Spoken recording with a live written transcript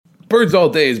Birds All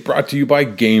Day is brought to you by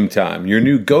Game Time, your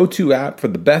new go-to app for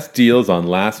the best deals on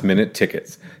last-minute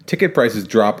tickets. Ticket prices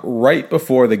drop right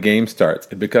before the game starts,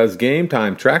 and because Game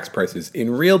Time tracks prices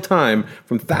in real time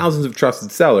from thousands of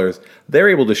trusted sellers, they're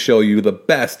able to show you the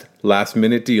best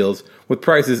last-minute deals with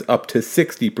prices up to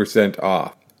 60%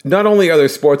 off. Not only are there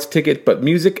sports ticket, but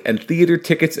music and theater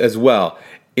tickets as well.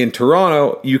 In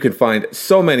Toronto, you can find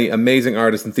so many amazing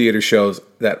artists and theater shows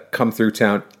that come through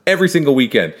town every single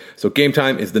weekend. So Game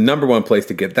Time is the number one place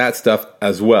to get that stuff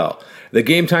as well. The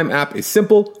Game Time app is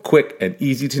simple, quick, and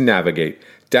easy to navigate.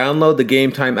 Download the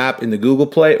Game Time app in the Google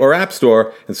Play or App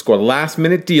Store and score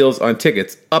last-minute deals on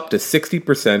tickets up to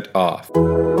 60% off.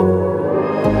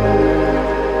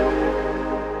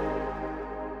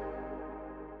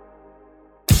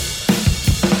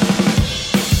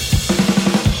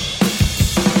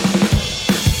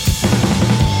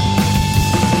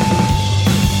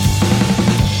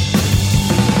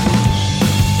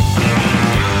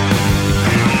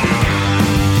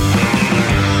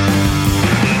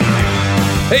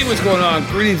 Hey, what's going on?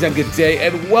 Greetings and good day,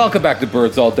 and welcome back to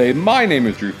Birds All Day. My name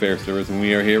is Drew Fairstairs, and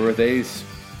we are here with a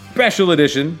special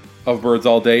edition of Birds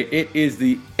All Day. It is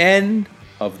the end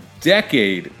of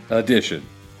decade edition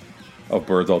of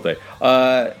Birds All Day.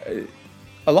 A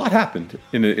lot happened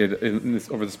in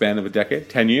this over the span of a decade,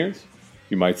 10 years.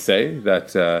 You might say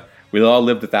that we all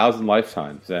lived 1,000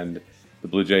 lifetimes, and the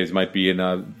Blue Jays might be in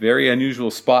a very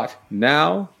unusual spot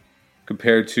now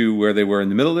compared to where they were in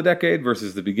the middle of the decade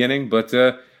versus the beginning. But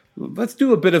let's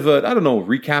do a bit of a,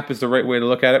 recap is the right way to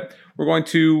look at it. We're going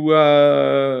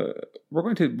to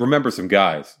remember some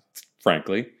guys,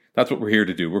 frankly. That's what we're here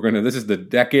to do. This is the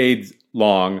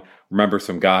decades-long Remember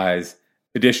Some Guys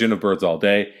edition of Birds All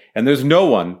Day. And there's no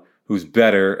one who's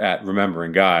better at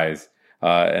remembering guys.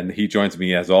 And he joins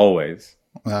me as always.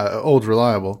 Old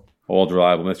reliable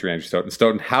Mr. Andrew Stoughton.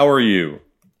 Stoughton, how are you?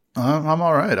 I'm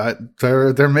all right.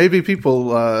 There may be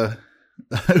people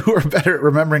who are better at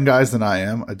remembering guys than I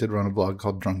am. I did run a blog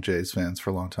called Drunk Jays Fans for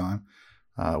a long time,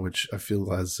 which I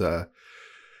feel has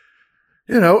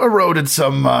eroded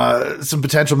some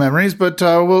potential memories. But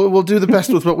we'll do the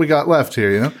best with what we got left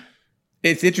here. You know,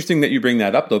 it's interesting that you bring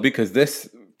that up though, because this,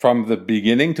 from the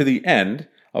beginning to the end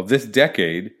of this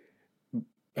decade,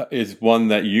 is one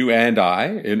that you and I,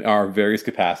 in our various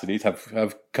capacities,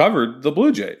 have covered the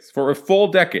Blue Jays for a full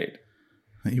decade.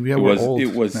 Yeah, it was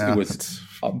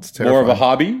more of a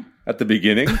hobby at the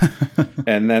beginning,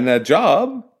 and then a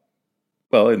job,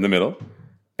 in the middle,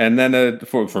 and then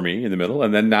for me in the middle,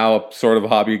 and then now sort of a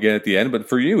hobby again at the end. But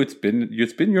for you, it's been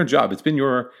your job. It's been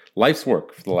your life's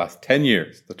work for the last 10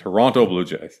 years. The Toronto Blue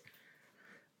Jays,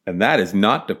 and that is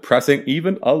not depressing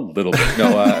even a little bit.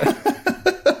 No.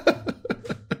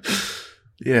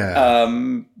 Yeah.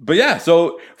 But yeah,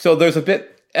 so there's a bit.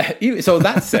 So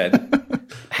that said,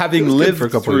 having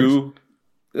lived through,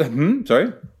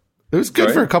 sorry, it was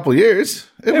good for a couple of years.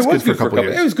 It was good for a couple of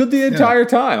years. It was good the entire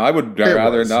time. I would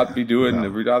rather not be doing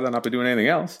anything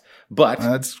else. But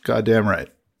that's goddamn right.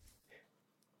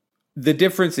 The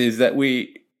difference is that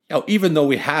even though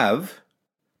we have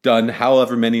done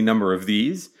however many number of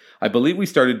these, I believe we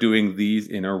started doing these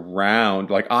in around,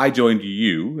 like I joined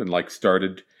you and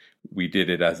we did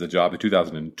it as a job in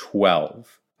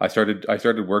 2012. I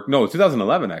started work. No, it's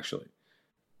 2011 actually.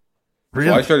 Really?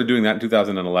 So I started doing that in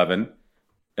 2011,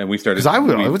 and we started. Because I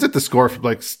was at the Score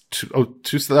for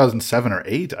 2007 or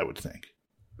 8, I would think.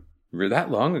 That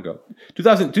long ago.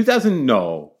 2000.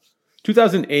 No,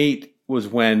 2008 was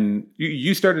when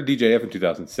you started DJF in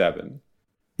 2007.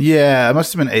 Yeah, it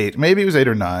must have been 8. Maybe it was 8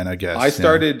 or 9. I guess. I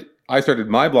started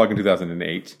my blog in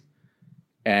 2008,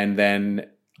 and then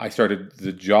I started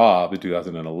the job in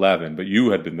 2011, but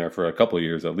you had been there for a couple of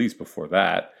years at least before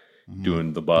that,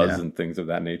 doing the buzz and things of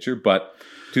that nature. But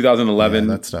 2011,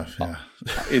 that stuff,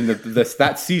 in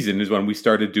that season is when we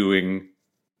started doing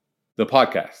the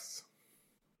podcasts.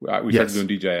 We started doing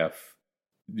DJF,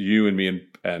 you and me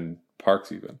and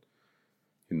Parks even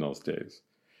in those days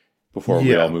before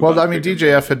we all moved. Well, I mean,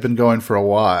 DJF had been going for a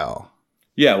while.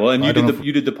 Yeah, well, and you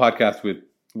did the podcast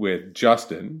with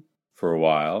Justin for a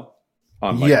while.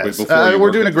 Yes,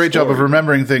 we're doing a great job of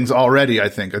remembering things already. I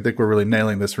think we're really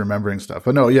nailing this remembering stuff.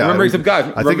 But no, remembering some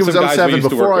guys. I think it was 07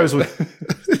 before I was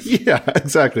with. Yeah,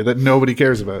 exactly. That nobody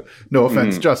cares about. No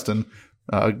offense, Justin.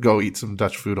 Go eat some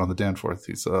Dutch food on the Danforth.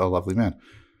 He's a lovely man.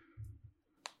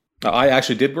 I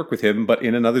actually did work with him, but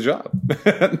in another job.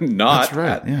 That's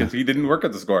right, because he didn't work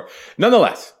at the Score.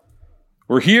 Nonetheless,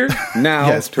 we're here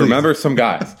now to remember some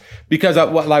guys. Because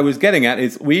what I was getting at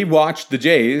is we watched the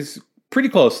Jays pretty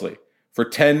closely for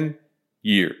 10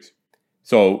 years.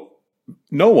 So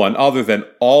no one other than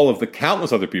all of the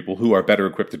countless other people who are better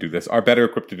equipped to do this are better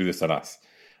equipped to do this than us.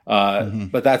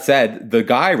 But that said, the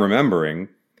guy remembering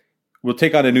will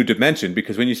take on a new dimension,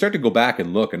 because when you start to go back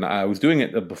and look, and I was doing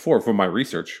it before for my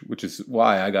research, which is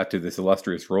why I got to this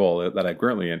illustrious role that I'm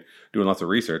currently in, doing lots of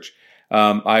research.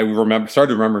 I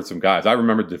started remembering some guys. I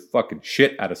remembered the fucking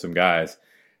shit out of some guys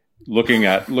looking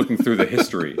through the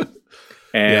history,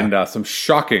 and some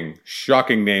shocking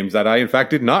names that I in fact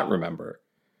did not remember.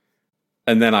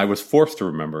 And then I was forced to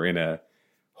remember in a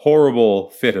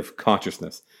horrible fit of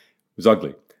consciousness. It was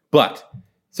ugly. But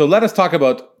so let us talk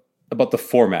about the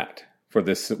format for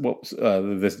this.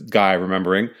 This guy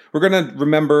remembering. We're going to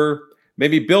remember,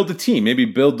 maybe build a team, maybe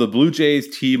build the Blue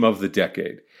Jays team of the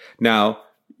decade. Now,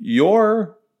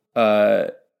 your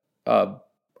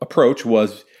approach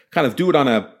was kind of do it on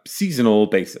a seasonal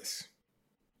basis.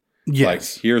 Yes.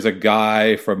 Like, here's a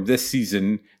guy from this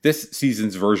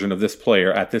season's version of this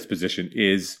player at this position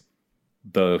is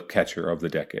the catcher of the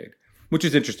decade, which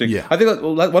is interesting. Yeah. I think,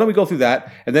 why don't we go through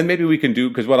that, and then maybe we can do,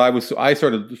 because I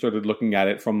started looking at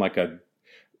it from like a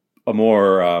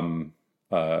more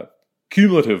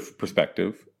cumulative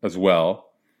perspective as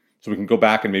well. So we can go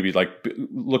back and maybe like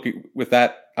looking with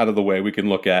that out of the way, we can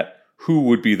look at who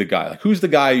would be the guy. Like, who's the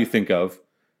guy you think of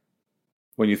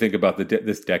when you think about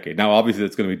this decade? Now, obviously,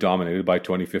 it's going to be dominated by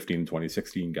 2015 and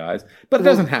 2016 guys, but it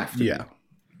doesn't have to. Yeah,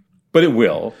 but it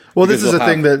will. Well, this is a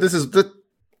thing that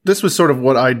this was sort of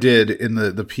what I did in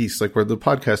the piece, like where the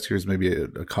podcast here is maybe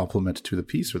a compliment to the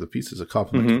piece, or the piece is a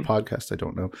compliment to the podcast. I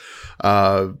don't know.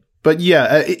 But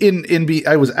yeah,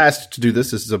 I was asked to do this.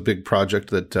 This is a big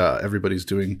project that everybody's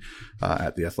doing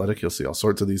at The Athletic. You'll see all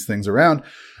sorts of these things around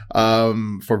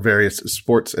for various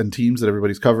sports and teams that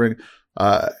everybody's covering.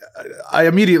 I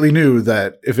immediately knew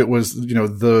that if it was,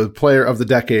 the player of the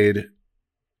decade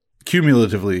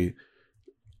cumulatively,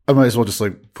 I might as well just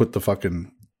like put the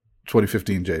fucking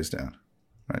 2015 Jays down.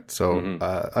 Right. So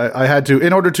I had to,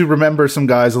 in order to remember some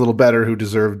guys a little better who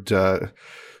deserved to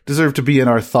be in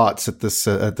our thoughts at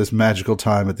this magical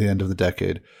time at the end of the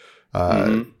decade.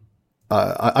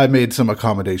 I made some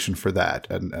accommodation for that,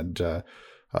 and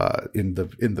in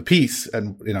the piece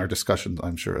and in our discussions,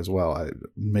 I'm sure as well, I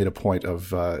made a point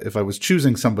of if I was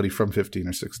choosing somebody from 15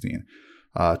 or 16,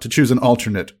 to choose an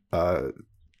alternate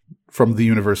from the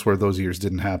universe where those years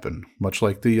didn't happen, much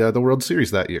like the World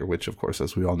Series that year, which of course,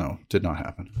 as we all know, did not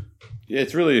happen. Yeah,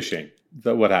 it's really a shame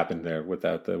that what happened there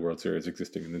without the World Series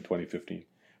existing in 2015.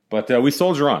 But we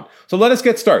soldier on. So let us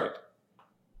get started.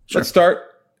 Sure. Let's start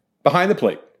behind the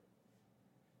plate.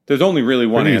 There's only really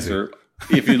one answer.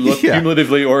 If you look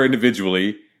cumulatively or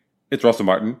individually, it's Russell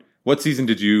Martin. What season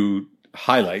did you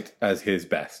highlight as his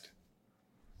best?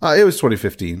 It was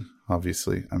 2015,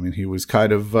 obviously. I mean, he was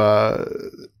kind of, I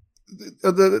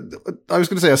was going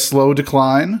to say a slow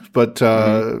decline, but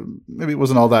maybe it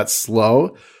wasn't all that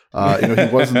slow.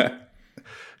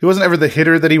 He wasn't ever the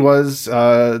hitter that he was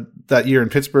that year in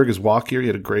Pittsburgh, his walk year. He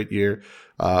had a great year,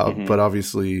 but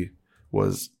obviously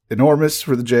was enormous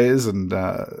for the Jays,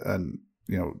 and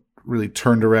really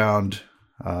turned around.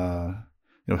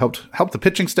 Helped the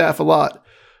pitching staff a lot.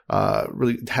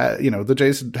 Really had, the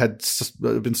Jays had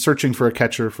been searching for a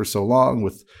catcher for so long.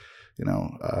 With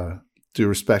due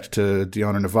respect to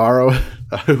Dioner Navarro,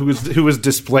 who was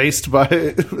displaced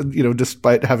by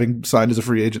despite having signed as a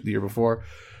free agent the year before.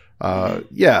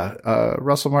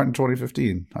 Russell Martin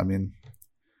 2015. I mean,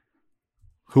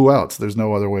 who else? There's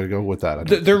no other way to go with that.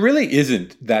 There really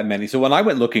isn't that many. So when I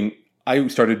went looking, I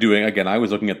was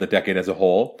looking at the decade as a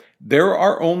whole. There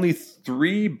are only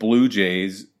 3 Blue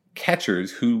Jays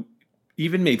catchers who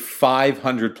even made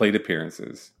 500 plate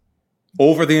appearances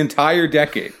over the entire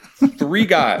decade. 3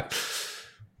 guys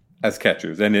as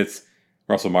catchers. And it's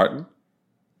Russell Martin,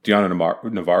 Dioner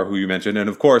Navarro, who you mentioned, and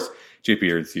of course, JP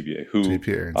Arencibia,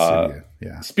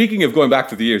 Speaking of going back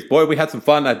to the years, boy, we had some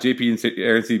fun at JP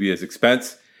Arencibia's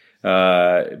expense,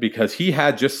 because he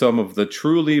had just some of the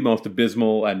truly most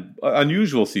abysmal and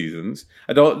unusual seasons.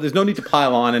 There's no need to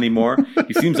pile on anymore.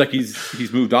 He seems like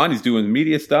he's moved on. He's doing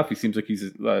media stuff. He seems like he's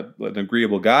an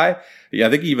agreeable guy. Yeah, I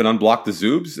think he even unblocked the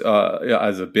Zoobs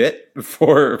as a bit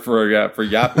for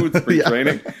Yahoo spring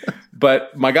training.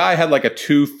 But my guy had like a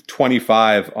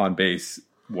 225 on base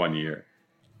one year,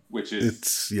 which is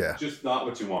just not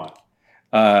what you want.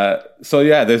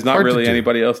 There's not really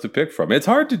anybody else to pick from. It's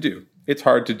hard to do.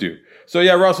 So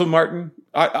yeah, Russell Martin,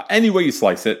 any way you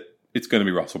slice it, it's going to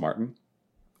be Russell Martin.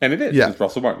 And it is. Yeah. It's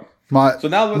Russell Martin.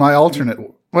 My alternate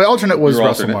was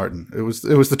Russell Martin. It was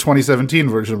the 2017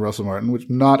 version of Russell Martin, which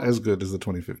not as good as the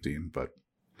 2015, but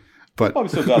probably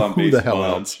still got on base. Who the hell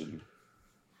else?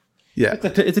 Yeah.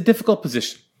 It's a difficult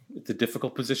position. It's a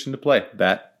difficult position to play,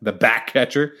 the back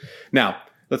catcher. Now,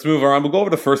 let's move on. We'll go over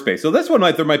to first base. So this one,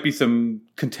 there might be some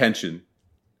contention.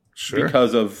 Sure.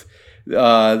 Because of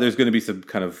there's going to be some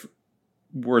kind of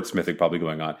wordsmithing probably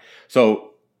going on.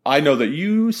 So I know that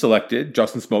you selected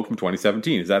Justin Smoak from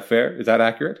 2017. Is that fair? Is that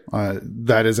accurate?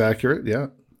 That is accurate, yeah.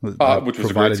 Which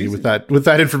was provided you with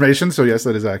that information, so yes,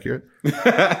 that is accurate.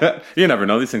 You never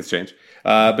know; these things change.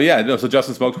 But yeah, no. So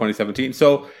Justin Smoak, 2017.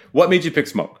 So what made you pick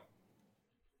Smoak?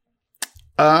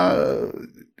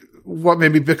 What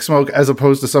made me pick Smoak as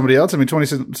opposed to somebody else? I mean,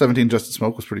 2017 Justin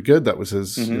Smoak was pretty good. That was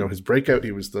his, his breakout.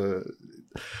 He was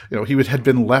had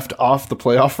been left off the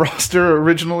playoff roster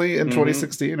originally in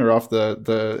 2016, or off the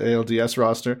ALDS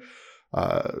roster,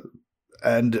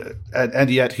 and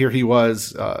yet here he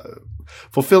was.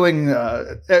 Fulfilling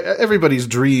everybody's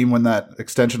dream when that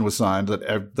extension was signed,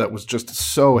 that was just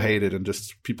so hated and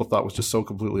just people thought was just so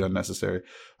completely unnecessary.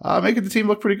 Making the team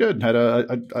look pretty good.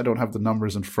 I don't have the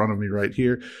numbers in front of me right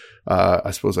here.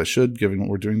 I suppose I should, given what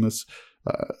we're doing this.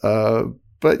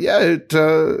 But yeah,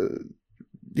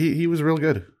 he was real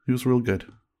good. He was real good.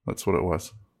 That's what it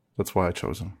was. That's why I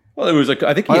chose him. Well, it was like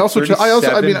I think he had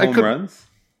 37 home runs.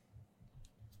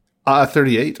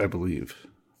 38, I believe.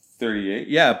 38,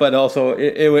 yeah, but also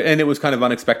it was kind of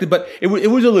unexpected, but it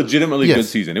was a legitimately good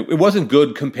season. It wasn't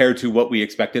good compared to what we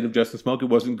expected of Justin Smoak. It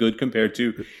wasn't good compared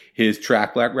to his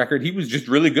track record. He was just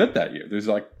really good that year. There's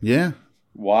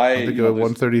why? I think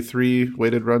 133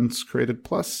 weighted runs created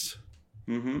plus.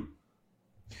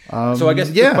 So I guess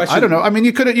the question, I don't know. I mean,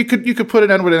 you could put an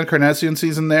Edwin Encarnacion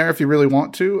season there if you really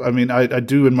want to. I mean, I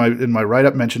do in my write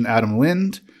up mention Adam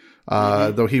Lind.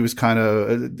 Though he was kind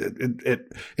of,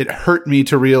 it hurt me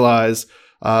to realize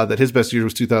that his best year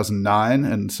was 2009,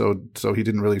 and so he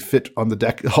didn't really fit on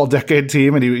the all decade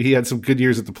team, and he had some good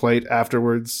years at the plate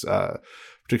afterwards,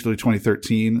 particularly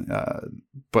 2013,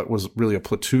 but was really a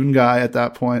platoon guy at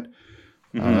that point.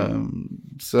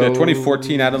 So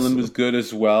 2014 Adam Lind was good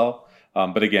as well,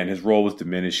 but again his role was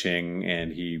diminishing,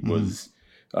 and he was,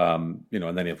 and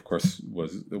then he of course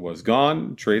was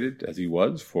gone, traded as he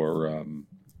was for.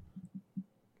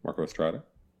 Marco Estrada,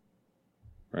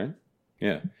 right?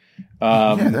 Yeah.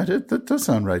 That does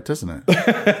sound right, doesn't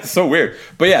it? So weird.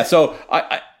 But yeah, so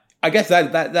I guess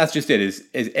that's just it, is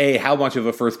A, how much of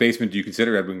a first baseman do you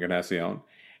consider Edwin Encarnacion?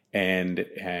 And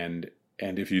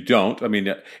if you don't, I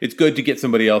mean, it's good to get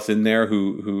somebody else in there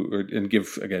and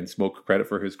give, again, Smoak credit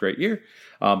for his great year.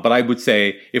 But I would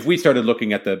say if we started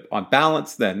looking at on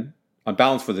balance for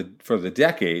the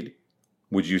decade,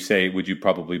 would you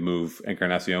probably move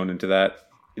Encarnacion into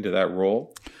that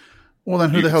role? Well,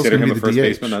 then who the hell's going to be the first DH?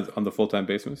 Baseman on the full-time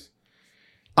baseman?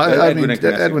 I mean,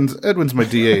 Edwin's my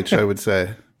DH, I would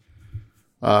say.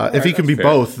 If he can be fair.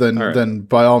 Both, then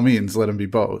by all means, let him be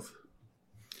both.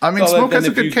 I mean, Smoak has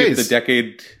a good case. The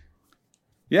decade,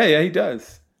 yeah, he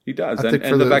does. He does. I think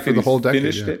for the whole decade,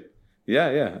 finished it.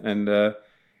 Yeah, and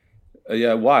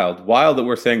wild that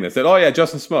we're saying this. That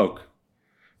Justin Smoak,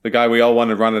 the guy we all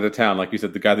wanted run out of town, like you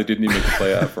said, the guy that didn't even make the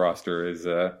playoff roster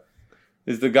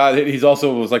is the guy that he's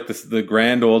also was like the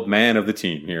grand old man of the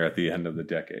team here at the end of the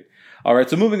decade. All right,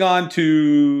 so moving on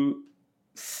to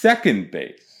second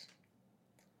base.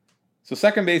 So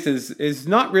second base is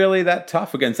not really that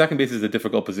tough. Again, second base is a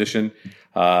difficult position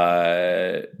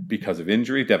because of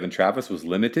injury. Devin Travis was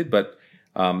limited, but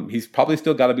he's probably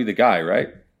still got to be the guy, right?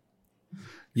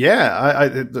 Yeah,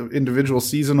 the individual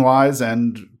season wise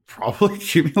and probably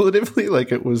cumulatively,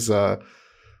 like it was not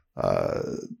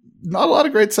a lot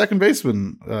of great second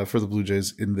basemen for the Blue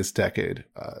Jays in this decade.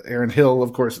 Aaron Hill,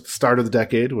 of course, at the start of the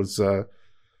decade was,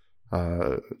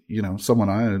 someone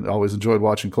I always enjoyed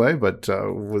watching play, but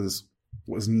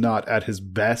was not at his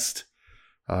best,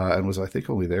 and was, I think,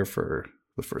 only there for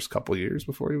the first couple years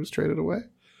before he was traded away.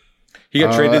 He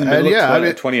got traded in the middle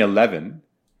of 2011,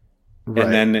 right.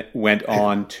 And then went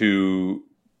on to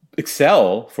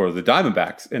excel for the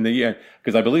Diamondbacks in the year,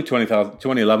 because I believe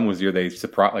 2011 was the year they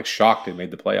shocked and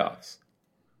made the playoffs.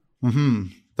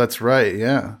 That's right.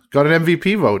 Yeah, got an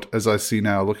MVP vote, as I see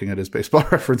now looking at his Baseball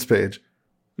Reference page.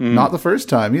 Not the first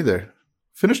time either.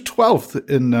 Finished 12th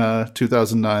in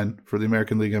 2009 for the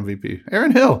American League MVP.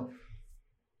 Aaron Hill.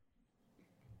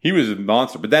 He was a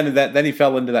monster, but then he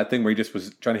fell into that thing where he just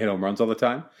was trying to hit home runs all the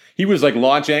time. He was like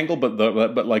launch angle,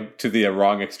 but like to the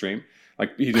wrong extreme.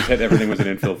 Like he just hit everything was an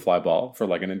infield fly ball for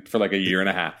like a year and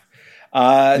a half.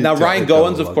 Now Ryan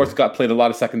Goins, of course, played a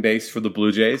lot of second base for the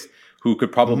Blue Jays, who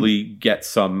could probably get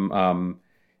some.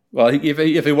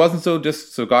 If he wasn't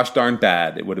so gosh darn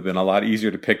bad, it would have been a lot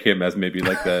easier to pick him as maybe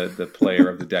like the player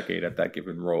of the decade at that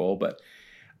given role. But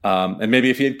and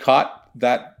maybe if he had caught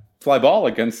that fly ball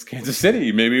against Kansas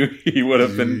City, maybe he would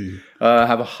have been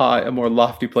have a more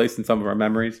lofty place in some of our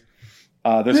memories.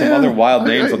 There's some other wild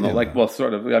names on the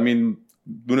sort of. I mean,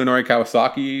 Munenori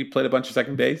Kawasaki played a bunch of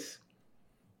second base.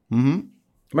 Mm-hmm.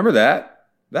 Remember that?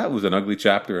 That was an ugly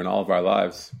chapter in all of our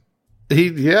lives.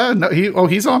 He's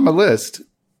on my list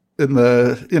in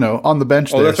the on the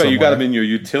bench. Oh, that's right. You got him in your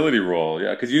utility role,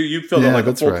 yeah, because you filled in like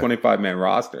a full 25-man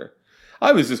roster.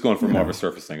 I was just going for more of a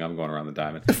surfacing. I'm going around the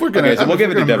diamond. If we're gonna, we'll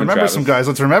give it to Devin Travis. Some guys.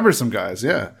 Let's remember some guys.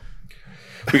 Yeah,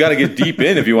 we got to get deep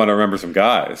in if you want to remember some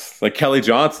guys like Kelly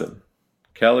Johnson.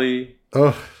 Johnson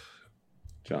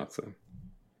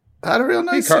had a real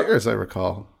nice year, as I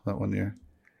recall that one year.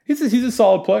 He's a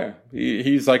solid player.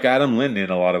 He's like Adam Lind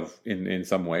in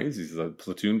some ways. He's a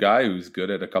platoon guy who's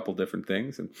good at a couple different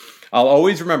things. And I'll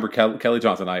always remember Kelly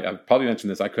Johnson. I probably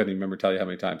mentioned this. I couldn't even remember tell you how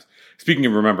many times. Speaking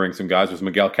of remembering some guys, was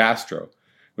Miguel Castro. It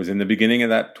was in the beginning of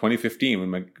that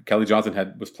 2015 when Kelly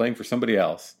Johnson was playing for somebody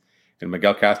else, and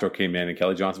Miguel Castro came in, and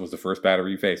Kelly Johnson was the first batter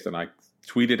he faced. And I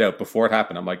tweeted out before it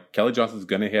happened, I'm like, Kelly Johnson's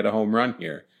going to hit a home run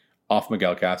here off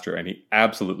Miguel Castro, and he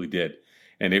absolutely did.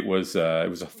 And it was a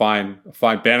fine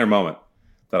banner moment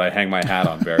that I hang my hat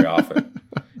on very often.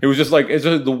 It's just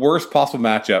the worst possible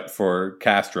matchup for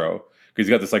Castro because he's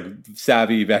got this like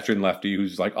savvy veteran lefty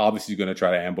who's like obviously going to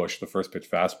try to ambush the first pitch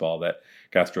fastball that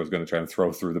Castro is going to try and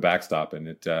throw through the backstop, and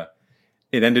it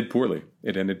ended poorly.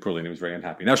 It ended poorly, and he was very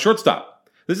unhappy. Now shortstop,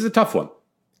 this is a tough one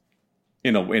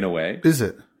in a way. Is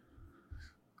it?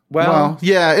 Well,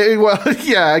 yeah,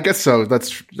 I guess so.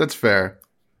 That's fair.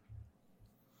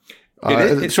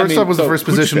 Shortstop was the first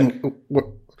position.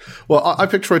 Well, I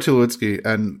picked Troy Tulowitzki,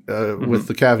 and with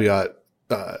the caveat,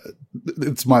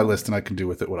 it's my list, and I can do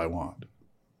with it what I want.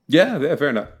 Yeah, fair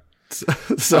enough.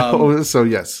 So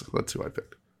yes, that's who I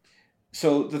picked.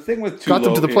 So the thing with Tulo got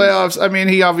them to the playoffs. I mean,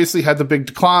 he obviously had the big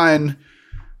decline.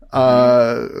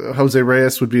 Jose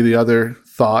Reyes would be the other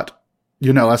thought.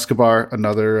 Yunel Escobar,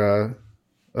 another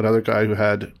guy who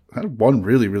had one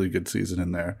really, really good season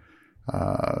in there.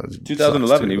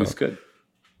 2011, he was good.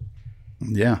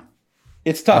 Yeah,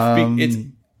 it's tough.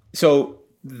 So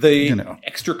the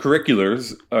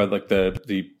extracurriculars are like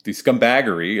the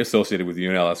scumbaggery associated with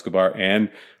Yunel Escobar and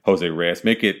Jose Reyes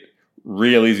make it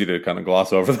real easy to kind of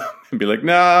gloss over them and be like,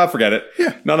 nah, forget it.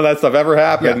 Yeah. None of that stuff ever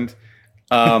happened.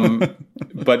 Yeah.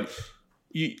 But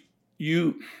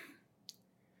you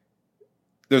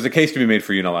there's a case to be made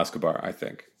for Yunel Escobar, I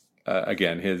think.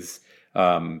 Again, his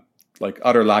like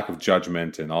utter lack of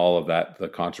judgment and all of that, the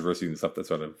controversy and stuff that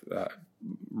sort of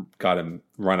got him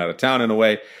run out of town in a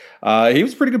way. He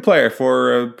was a pretty good player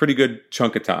for a pretty good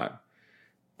chunk of time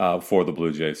for the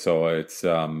Blue Jays. So it's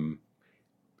and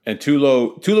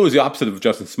Tulo is the opposite of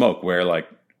Justin Smoak, where like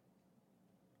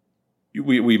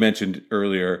we mentioned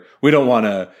earlier, we don't want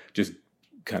to just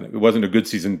it wasn't a good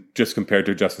season just compared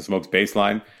to Justin Smoak's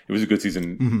baseline. It was a good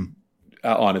season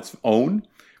on its own.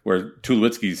 Where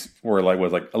Tulowitzki's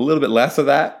was like a little bit less of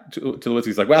that.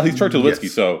 Tulowitzki's like, well, he's Troy Tulowitzki,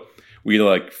 so we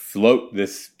like float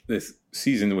this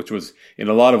season, which was in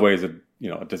a lot of ways a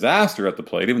disaster at the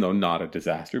plate, even though not a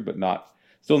disaster, but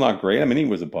still not great. I mean, he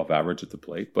was above average at the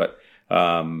plate, but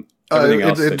everything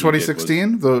else in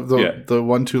 2016, the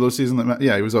one Tulo season he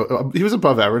was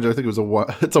above average. I think it was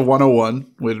it's a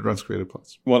 101 weighted runs created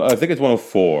plus. Well, I think it's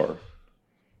 104.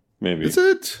 Maybe is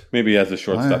it? Maybe as a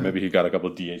shortstop, maybe he got a couple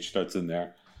of DH starts in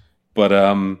there. But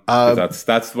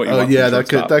that's what you want. Yeah,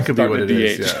 that could be what it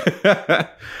is. Yeah.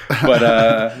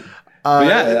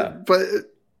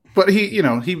 but he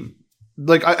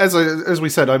like as we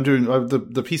said, I'm doing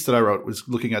the piece that I wrote was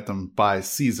looking at them by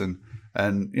season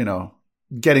and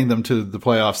getting them to the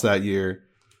playoffs that year,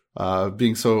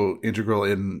 being so integral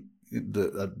in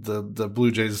the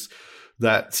Blue Jays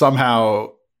that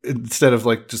somehow, instead of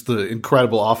like just the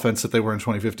incredible offense that they were in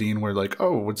 2015, where like,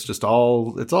 oh, it's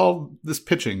all this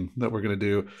pitching that we're going to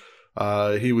do.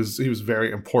 He was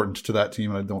very important to that team,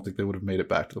 and I don't think they would have made it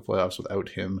back to the playoffs without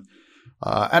him.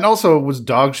 And also was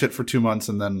dog shit for 2 months,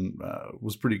 and then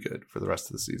was pretty good for the rest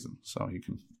of the season. So you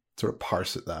can sort of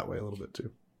parse it that way a little bit too.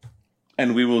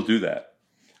 And we will do that.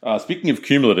 Speaking of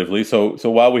cumulatively, so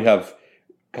while we have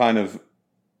kind of,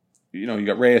 you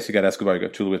got Reyes, you got Escobar, you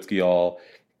got Tulowitzki all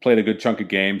played a good chunk of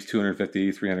games,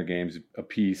 250, 300 games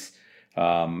apiece.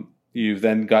 You've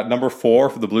then got number 4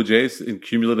 for the Blue Jays in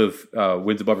cumulative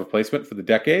wins above replacement for the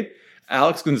decade,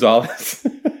 Alex Gonzalez.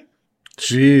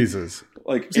 Jesus.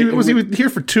 Was he here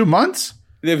for 2 months?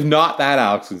 If not that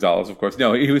Alex Gonzalez, of course.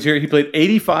 No, he was here. He played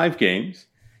 85 games.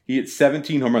 He hit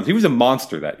 17 home runs. He was a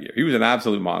monster that year. He was an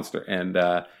absolute monster. And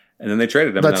then they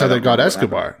traded him. That's how they got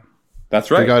Escobar. That's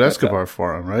right. They got Escobar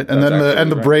for him, right? And then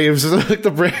the Braves, like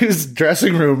the Braves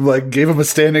dressing room, like gave him a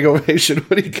standing ovation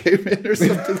when he came in or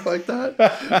something like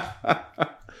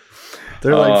that.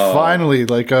 They're like finally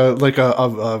like a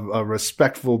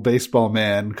respectful baseball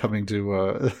man coming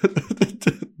to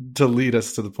to lead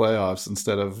us to the playoffs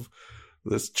instead of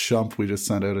this chump we just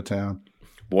sent out of town.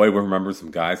 Boy, we remember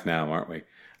some guys now, aren't we?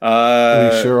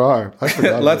 We sure are.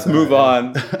 Let's move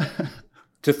on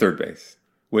to third base,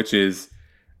 which is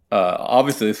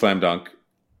obviously a slam dunk,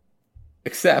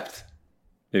 except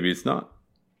maybe it's not.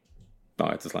 No,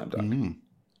 it's a slam dunk.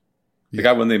 The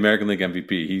guy won the American League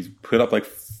MVP. He's put up like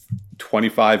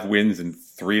 25 wins in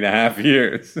 3.5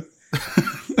 years.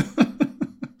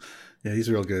 Yeah, he's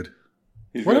real good.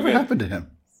 He's Whatever real good. happened to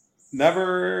him?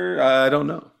 Never, I don't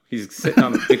know. He's sitting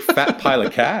on a big fat pile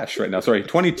of cash right now. Sorry,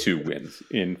 22 wins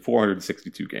in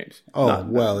 462 games. Oh,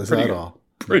 well, is that good. all?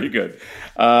 Pretty good.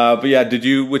 But yeah,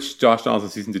 which Josh Donaldson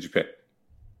season did you pick?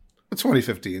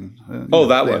 2015.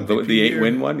 That one, the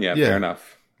 8-win one? Yeah, fair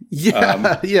enough.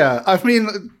 Yeah, yeah. I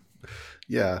mean,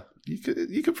 yeah,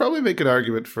 you could probably make an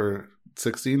argument for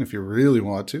 16 if you really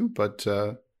want to, but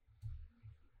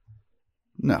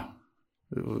no.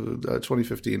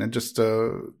 2015, and just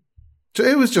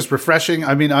it was just refreshing.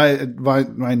 I mean,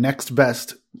 my next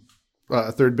best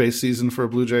third base season for a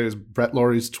Blue Jay is Brett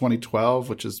Lawrie's 2012,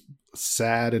 which is a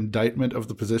sad indictment of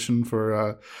the position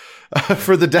for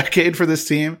the decade for this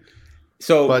team.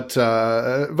 So,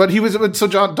 but he was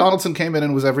John Donaldson came in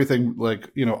and was everything, like,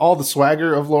 you know, all the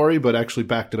swagger of Laurie, but actually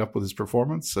backed it up with his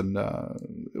performance, and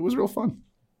it was real fun.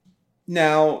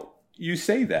 Now you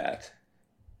say that,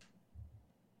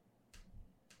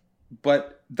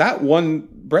 but that one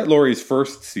Brett Lawrie's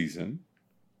first season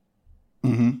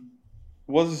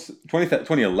was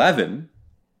 2011,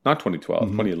 not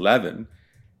 2012, 2011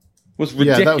 was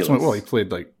ridiculous. Yeah, that was when, he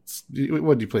played like,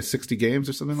 what did he play, 60 games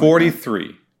or something? 43.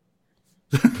 Like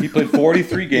that? He played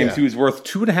 43 games. Yeah. He was worth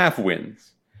 2.5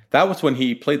 wins. That was when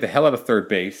he played the hell out of third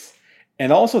base.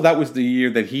 And also that was the year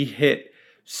that he hit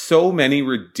so many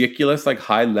ridiculous, like,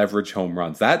 high leverage home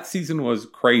runs. That season was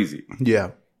crazy.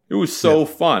 Yeah. It was so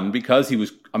fun because he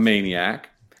was a maniac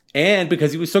and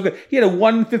because he was so good. He had a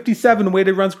 157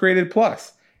 weighted runs created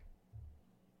plus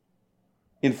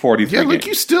in 43 games. Like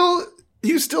you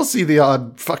still see the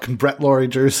odd fucking Brett Laurie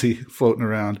jersey floating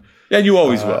around. And you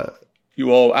always will.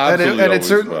 You all absolutely and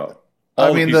it will.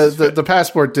 I mean, the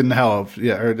passport didn't help,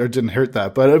 or didn't hurt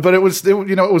that, but it was it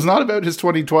was not about his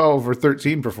 2012 or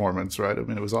 13 performance, right? I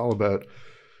mean, it was all about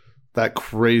that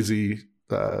crazy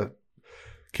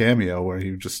cameo where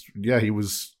he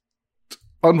was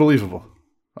unbelievable.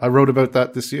 I wrote about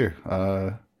that this year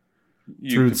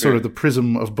through sort of the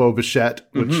prism of Bo Bichette,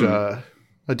 which I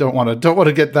don't want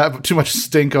to get that too much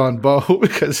stink on Bo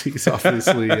because he's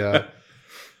obviously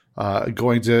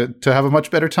going to have a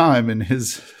much better time in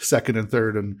his second and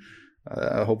third and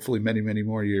hopefully many, many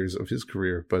more years of his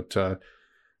career. But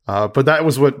that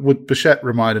was what Bichette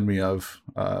reminded me of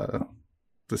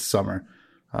this summer.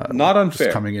 Not unfair.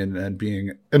 Just coming in and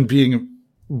being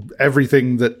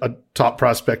everything that a top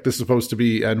prospect is supposed to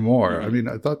be and more. I mean,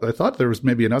 I thought there was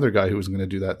maybe another guy who was going to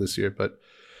do that this year, but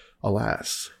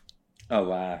alas.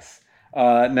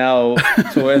 Now,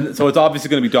 so it's obviously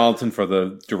going to be Donaldson for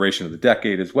the duration of the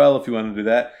decade as well, if you want to do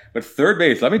that. But third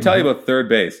base, let me tell you about third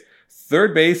base.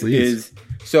 Third base is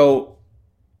so,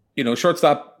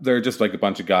 shortstop. They're just like a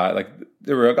bunch of guys. Like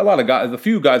there were a lot of guys, a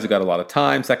few guys who got a lot of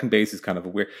time. Second base is kind of a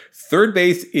weird. Third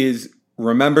base is,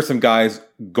 remember some guys,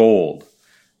 gold.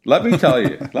 Let me tell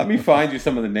you. Let me find you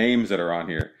some of the names that are on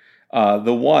here.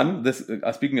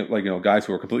 Speaking of guys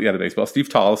who are completely out of baseball, Steve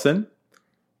Tollefson.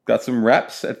 Got some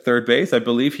reps at third base. I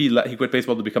believe he quit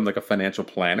baseball to become like a financial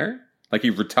planner. Like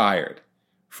he retired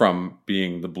from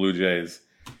being the Blue Jays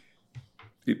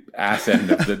ass end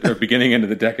of or beginning end of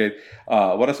the decade.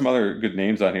 What are some other good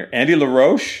names on here? Andy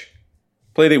LaRoche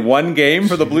played one game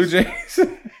for the Blue Jays.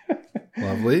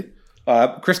 Lovely.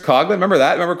 Chris Coughlin, remember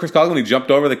that? Remember Chris Coughlin? He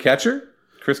jumped over the catcher.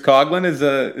 Chris Coughlin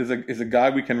is a guy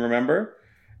we can remember.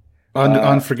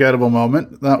 Unforgettable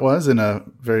moment that was in a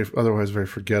otherwise very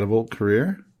forgettable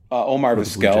career. Omar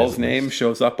Vizquel's name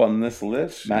shows up on this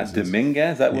list. Matt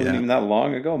Dominguez, that wasn't even that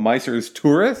long ago. Meisers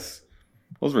Turris,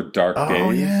 those were dark days. Oh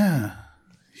yeah,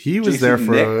 he was there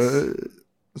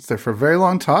for a very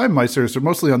long time. Meisers,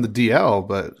 mostly on the DL,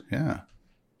 but yeah,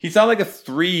 he signed like a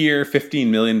 3-year, $15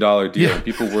 million deal. Yeah. And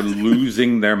people were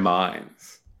losing their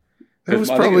minds. It was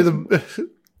probably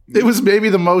it was maybe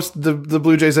the most the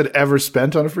Blue Jays had ever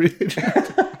spent on a free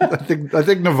agent. I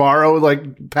think Navarro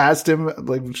passed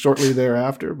him shortly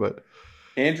thereafter, but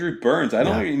Andrew Burns, I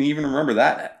don't even remember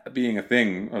that being a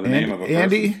thing or the name of a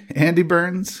person. Andy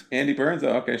Burns. Andy Burns.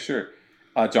 Oh, okay, sure.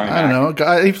 Johnny Mack. I don't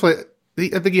know. He played.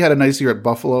 I think he had a nice year at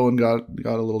Buffalo and got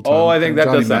a little time. Oh, I think that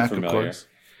Johnny does sound Mack, familiar.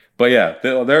 But yeah,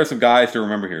 there are some guys to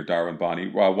remember here. Darwin Bonnie,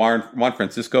 Juan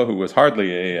Francisco, who was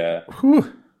hardly a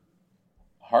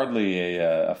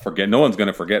forget. No one's going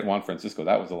to forget Juan Francisco.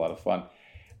 That was a lot of fun.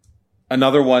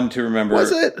 Another one to remember.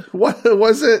 Was it? What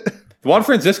was it? Juan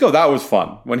Francisco, that was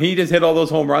fun. When he just hit all those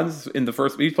home runs in the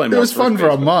first, he's playing. It was fun for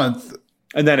a month,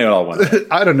 and then it all went.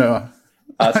 I don't know.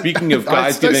 Speaking of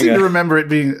guys, I seem to remember it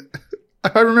being.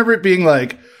 I remember it being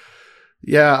like,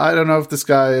 yeah, I don't know if this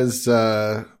guy is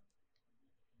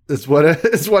what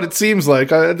it seems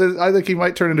like. I think he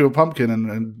might turn into a pumpkin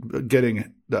and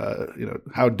getting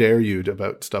how dare you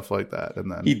about stuff like that.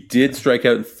 And then he did strike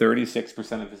out in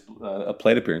 36% of his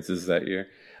plate appearances that year.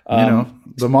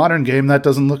 The modern game, that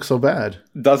doesn't look so bad,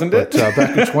 doesn't it? But back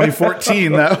in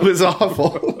 2014, that was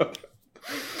awful.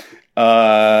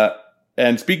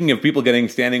 And speaking of people getting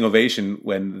standing ovation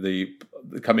when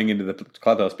coming into the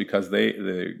clubhouse because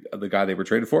the guy they were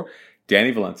traded for,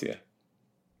 Danny Valencia.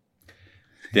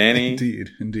 Indeed.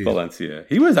 Valencia.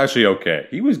 He was actually okay.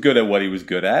 He was good at what he was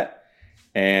good at,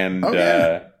 and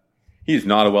he's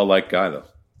not a well-liked guy though.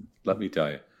 Let me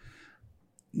tell you.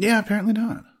 Yeah, apparently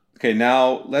not. Okay,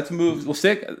 now let's move.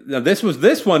 Now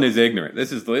this one is ignorant.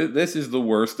 This is the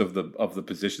worst of the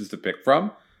positions to pick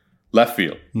from. Left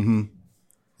field. Mm-hmm.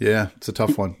 Yeah, it's a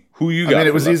tough one. Who you got? I mean,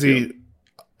 it was easy.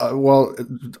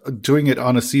 Doing it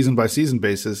on a season by season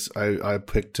basis, I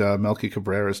picked Melky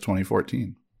Cabrera's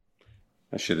 2014.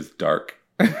 That shit is dark.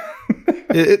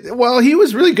 Well, he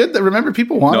was really good. Remember,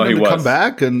 people wanted him to come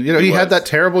back, and he had that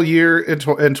terrible year in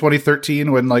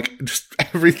 2013 when just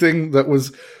everything that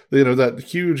was that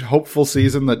huge hopeful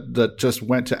season that just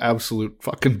went to absolute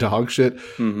fucking dog shit.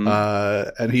 Mm-hmm.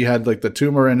 And he had the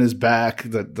tumor in his back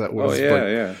that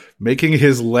was making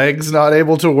his legs not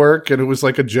able to work, and it was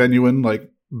a genuine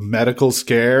medical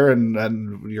scare,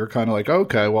 and you're kind of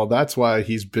okay, well, that's why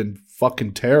he's been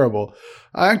fucking terrible.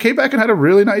 And came back and had a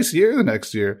really nice year the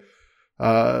next year.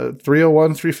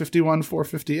 301, 351,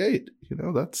 458.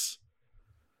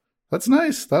 That's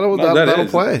nice. That'll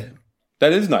play.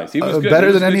 That is nice. He was good.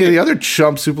 Better than any of the other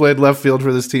chumps who played left field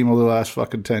for this team over the last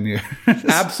fucking 10 years.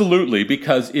 Absolutely,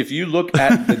 because if you look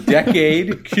at the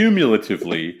decade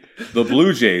cumulatively, the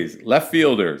Blue Jays, left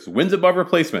fielders, wins above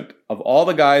replacement of all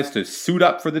the guys to suit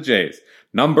up for the Jays,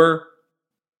 number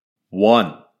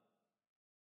 1,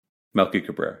 Melky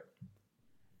Cabrera.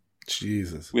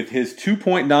 Jesus. With his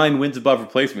 2.9 wins above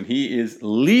replacement, he is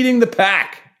leading the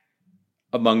pack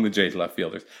among the Jays left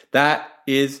fielders. That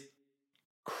is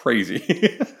crazy.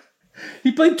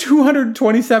 He played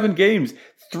 227 games,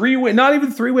 3 wins, not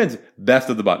even 3 wins, best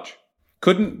of the bunch.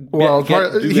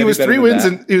 He was 3 wins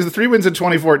in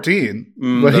 2014,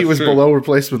 but he was below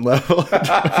replacement level in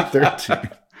 2013.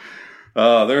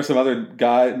 There are some other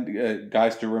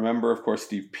guys to remember. Of course,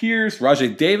 Steve Pearce,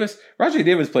 Rajay Davis. Rajay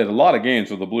Davis played a lot of games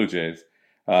with the Blue Jays.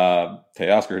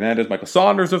 Teoscar Hernandez, Michael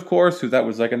Saunders, of course, that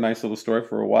was a nice little story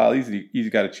for a while. Easy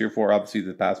guy to cheer for. Obviously,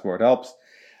 the passport helps.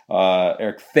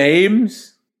 Eric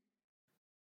Thames.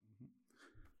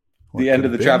 The end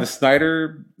of the Travis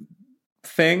Snyder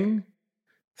thing.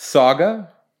 Saga.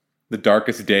 The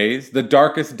darkest days. The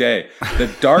darkest day. The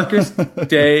darkest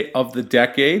day of the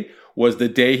decade was the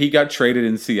day he got traded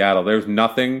in Seattle. There's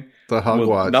nothing.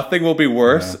 Nothing will be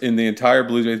worse in the entire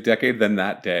Blue Jays decade than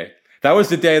that day. That was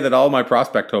the day that all my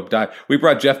prospect hope died. We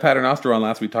brought Jeff Paternoster on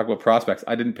last week to talk about prospects.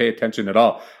 I didn't pay attention at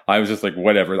all. I was just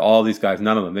whatever. All these guys,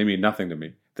 none of them, they mean nothing to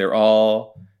me. They're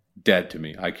all dead to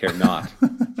me. I care not.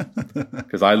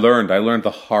 Because I learned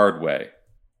the hard way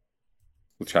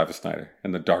with Travis Snyder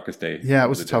and the darkest day. Yeah, it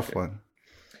was a tough one.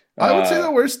 I would say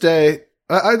the worst day.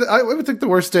 I would think the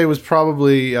worst day was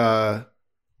probably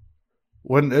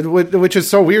which is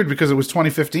so weird because it was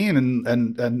 2015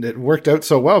 and it worked out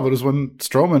so well, but it was when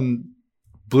Stroman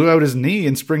blew out his knee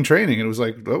in spring training, and it was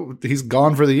he's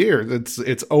gone for the year.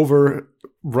 It's over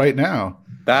right now.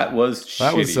 That was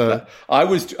shitty. That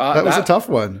was a tough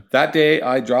one. That day,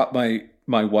 I dropped my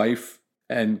wife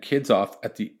and kids off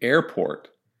at the airport.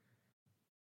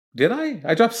 Did I?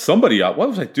 I dropped somebody off. What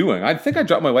was I doing? I think I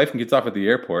dropped my wife and kids off at the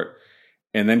airport.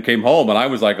 And then came home, and I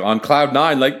was on cloud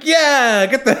 9, yeah,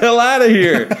 get the hell out of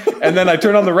here. And then I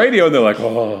turned on the radio, and they're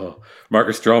oh,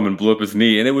 Marcus Stroman blew up his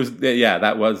knee. And it was,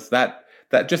 that was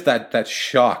that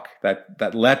shock, that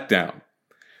letdown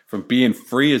from being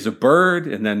free as a bird,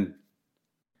 and then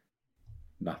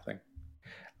nothing.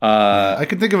 I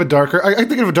can think of a darker. I can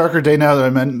think of a darker day now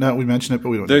that we mention it, but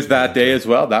we don't. There's that day as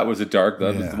well. That was a dark.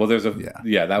 That's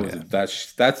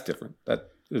different. That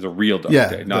is a real dark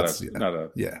day,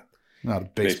 not a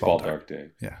baseball dark day.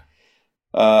 Yeah.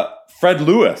 Fred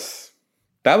Lewis.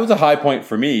 That was a high point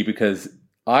for me because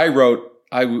I wrote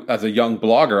as a young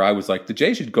blogger, I was like, the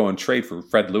Jays should go and trade for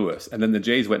Fred Lewis. And then the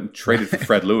Jays went and traded for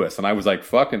Fred Lewis. And I was like,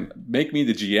 fucking make me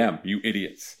the GM, you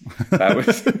idiots. That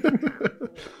was...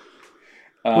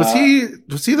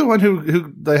 was he the one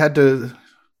who they had to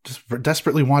just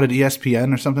desperately wanted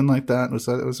ESPN or something like that? Was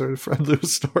there a Fred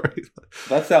Lewis story?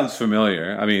 That sounds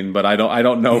familiar. I mean, but I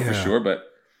don't know for sure. But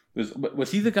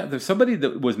was he the guy? There's somebody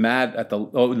that was mad at the.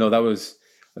 Oh no,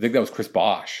 I think that was Chris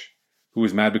Bosch, who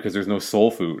was mad because there's no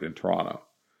soul food in Toronto,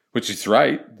 which is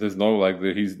right. There's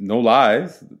he's no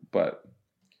lies, but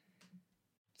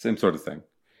same sort of thing.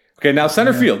 Okay, now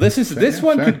center field. This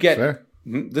one could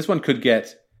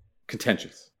get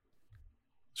contentious.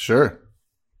 Sure.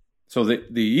 So the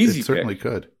easy it certainly pick,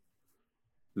 could.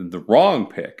 The wrong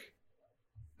pick.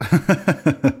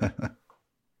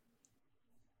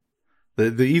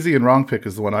 The easy and wrong pick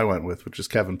is the one I went with, which is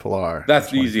Kevin Pillar.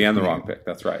 That's the easy and the wrong pick.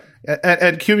 That's right.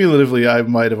 And cumulatively, I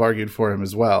might have argued for him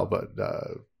as well,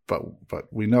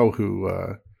 but we know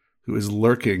who is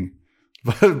lurking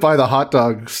by the hot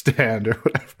dog stand or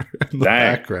whatever in the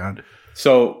background.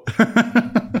 So,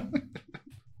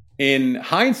 in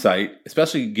hindsight,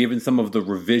 especially given some of the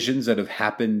revisions that have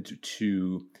happened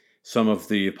to some of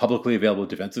the publicly available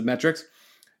defensive metrics,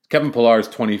 Kevin Pillar's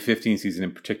 2015 season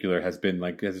in particular has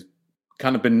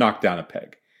kind of been knocked down a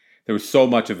peg. There was so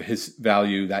much of his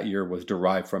value that year was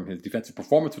derived from his defensive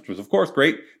performance, which was of course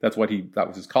great. That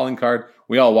was his calling card.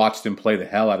 We all watched him play the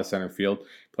hell out of center field,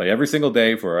 play every single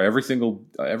day for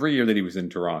every year that he was in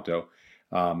Toronto.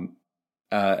 And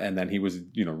then he was,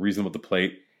 reasonable at the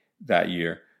plate that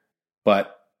year.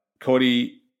 But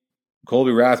Colby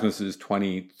Rasmus's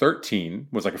 2013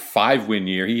 was like a 5-win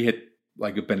year. He hit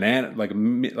like a banana, like a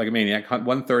maniac,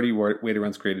 130 weighted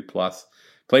runs created plus.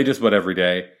 Played just about every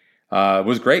day.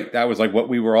 Was great. That was like what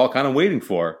we were all kind of waiting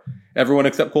for. Everyone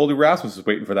except Colby Rasmus was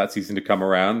waiting for that season to come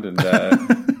around, and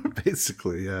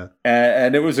basically, yeah.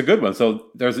 And it was a good one. So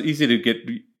there's easy to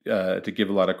give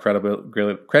a lot of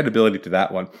credibility to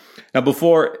that one. Now,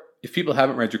 if people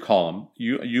haven't read your column,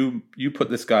 you put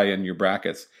this guy in your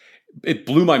brackets. It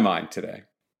blew my mind today.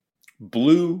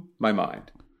 Blew my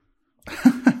mind.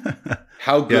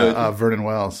 How good? Yeah, Vernon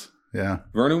Wells. Yeah,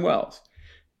 Vernon Wells.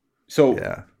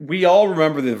 So we all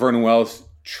remember the Vernon Wells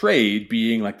trade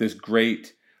being like this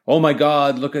great. Oh my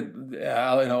God! Look at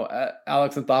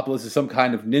Alex Anthopoulos is some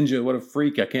kind of ninja. What a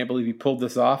freak! I can't believe he pulled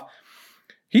this off.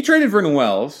 He traded Vernon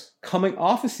Wells coming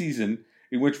off a season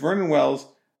in which Vernon Wells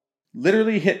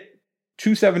literally hit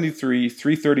 273,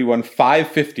 331,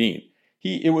 515.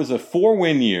 It was a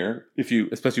 4-win year,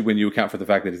 especially when you account for the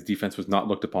fact that his defense was not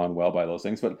looked upon well by those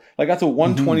things. But like that's a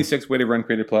 126 weighted run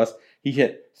created plus. He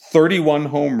hit 31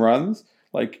 home runs.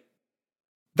 Like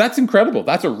that's incredible.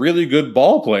 That's a really good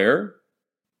ball player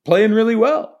playing really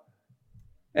well,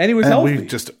 and he was healthy. We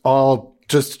just all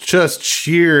just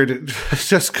cheered,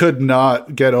 just could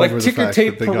not get over the fact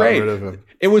that they got rid of him.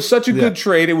 It was such a good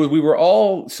trade. We were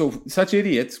all such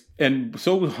idiots and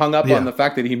so hung up on the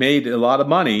fact that he made a lot of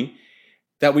money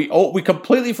that we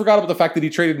completely forgot about the fact that he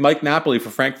traded Mike Napoli for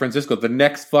Frank Francisco the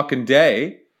next fucking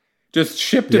day. Just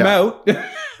shipped him out,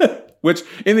 which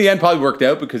in the end probably worked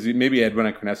out because maybe Edwin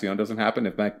Encarnacion doesn't happen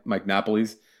if Mike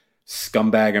Napoli's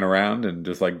scumbagging around and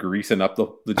just like greasing up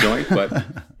the joint.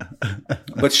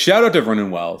 But shout out to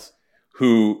Vernon Wells,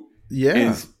 who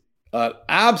is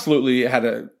absolutely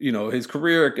had his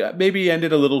career maybe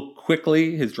ended a little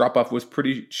quickly. His drop off was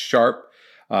pretty sharp.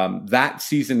 That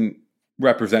season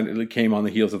came on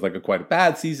the heels of quite a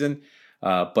bad season,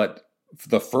 but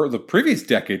the previous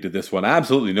decade to this one,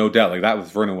 absolutely no doubt, like that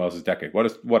was Vernon Wells' decade. What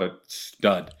a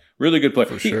stud! Really good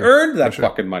player. He earned that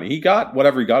fucking money. He got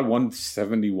whatever he got,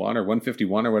 171 or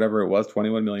 151 or whatever it was,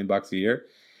 $21 million a year.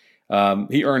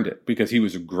 He earned it because he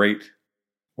was a great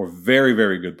or very,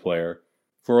 very good player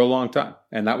for a long time,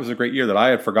 and that was a great year that I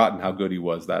had forgotten how good he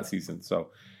was that season.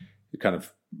 So it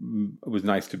was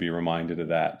nice to be reminded of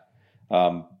that.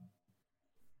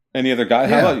 Any other guys?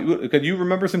 Yeah. How about you? Could you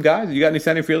remember some guys? You got any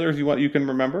center fielders you can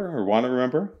remember or want to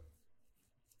remember?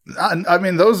 I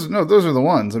mean, those are the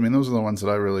ones. I mean, those are the ones that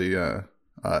I really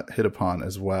hit upon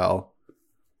as well.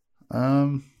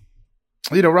 Rajay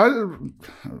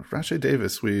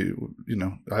Davis.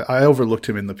 I overlooked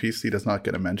him in the piece. He does not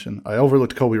get a mention. I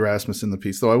overlooked Colby Rasmus in the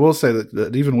piece, though. I will say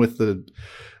that even with the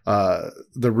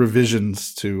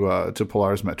revisions to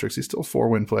Pillar's metrics, he's still a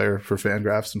 4-win player for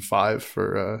Fangraphs and 5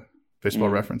 for Baseball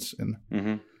Reference in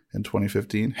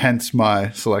 2015. Hence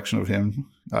my selection of him.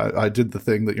 I did the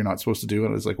thing that you're not supposed to do,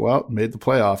 and I was like, well, made the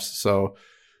playoffs,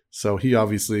 so he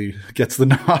obviously gets the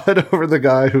nod over the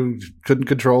guy who couldn't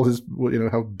control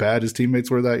how bad his teammates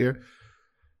were that year.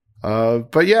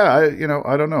 But yeah,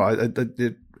 I don't know.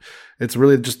 it's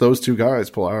really just those two guys,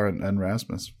 Pilar and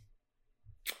Rasmus.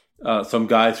 Some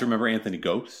guys remember Anthony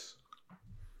Gose.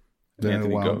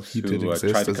 Anthony Well, Gose, he did who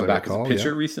exist, tried to as come I back recall, as a pitcher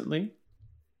yeah. recently,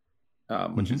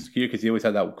 which is cute because he always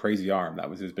had that crazy arm. That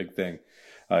was his big thing.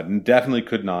 Definitely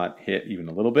could not hit even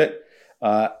a little bit.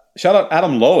 Shout out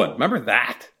Adam Lowen. Remember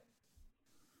that?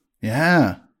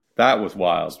 Yeah. That was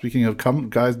wild. Speaking of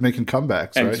guys making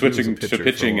comebacks, And right? switching to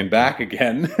pitching and back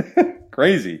again.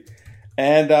 Crazy.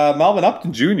 And Melvin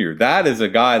Upton Jr., that is a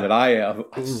guy that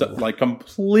I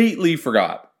completely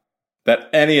forgot that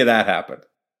any of that happened.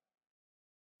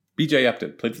 BJ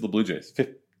Upton played for the Blue Jays.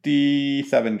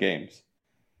 57 games.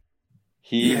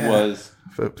 He was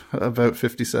about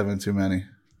 57 too many.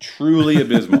 Truly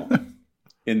abysmal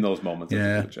in those moments.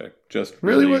 Yeah. Just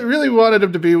really wanted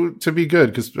him to be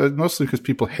good mostly because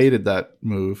people hated that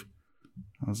move.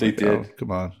 I was did. Oh,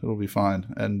 come on, it'll be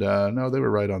fine. And no, they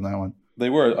were right on that one. They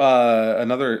were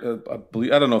another.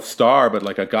 I don't know if star, but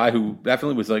like a guy who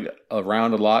definitely was like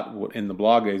around a lot in the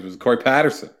blog days was Corey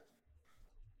Patterson.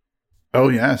 Oh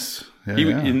yes, he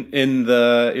was in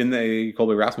the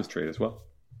Colby Rasmus trade as well.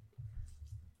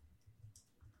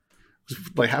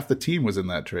 Like half the team was in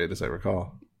that trade, as I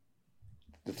recall.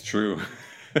 That's true.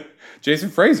 Jason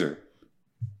Fraser.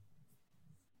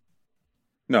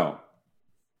 No.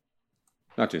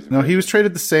 Not Jason No, Fraser. he was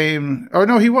traded the same. Oh,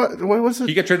 no, he was. What was it?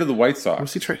 He got traded to the White Sox.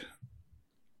 Was he traded?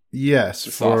 Yes,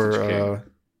 The Sausage King.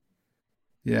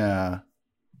 Yeah.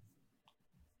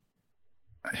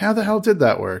 How the hell did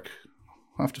that work?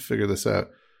 I'll have to figure this out.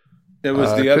 It was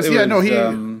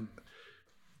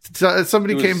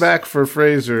somebody came back for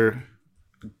Fraser.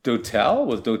 Dotel?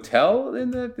 Was Dotel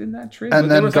in that trade? And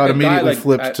then got immediately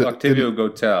flipped to Octavio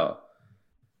Dotel.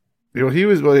 He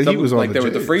was on there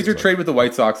was the Fraser trade with the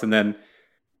White Sox, and then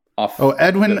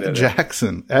Edwin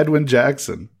Jackson. Edwin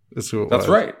Jackson is who it was. That's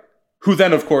right. Who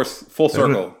then, of course, full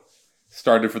circle,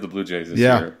 started for the Blue Jays this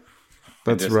year.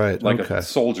 That's right. Like a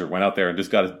soldier, went out there and just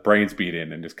got his brains beat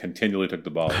in and just continually took the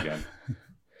ball again.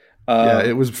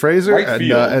 It was Fraser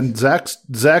and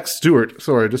Zach Stewart.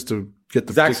 Sorry, just to get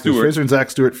the Zach Stewart. Fraser and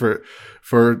Zach Stewart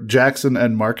for Jackson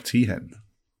and Mark Teehan.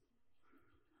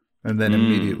 And then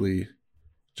immediately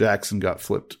Jackson got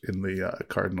flipped in the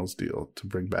Cardinals deal to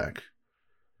bring back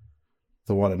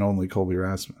the one and only Colby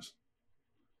Rasmus.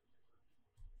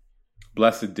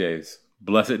 Blessed days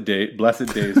were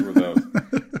those.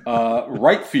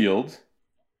 Right field,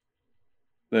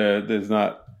 there's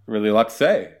not really a lot to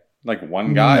say. Like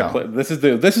one guy, this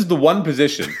is the one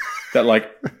position that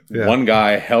one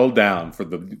guy held down for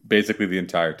basically the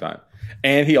entire time,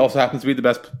 and he also happens to be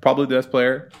probably the best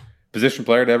position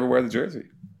player to ever wear the jersey.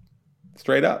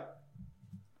 Straight up,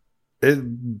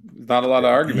 not a lot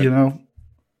of argument.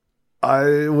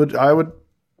 I would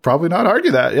probably not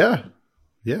argue that.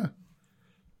 Yeah.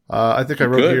 I think I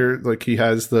wrote here like he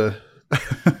has the.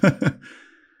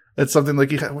 It's something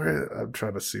like I'm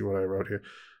trying to see what I wrote here.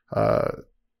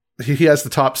 He has the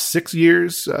top 6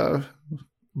 years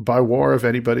by WAR of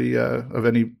anybody of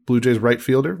any Blue Jays right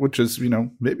fielder, which is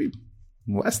maybe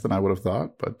less than I would have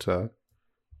thought, but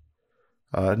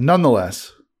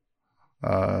nonetheless,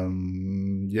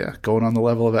 going on the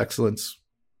level of excellence,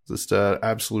 just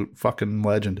absolute fucking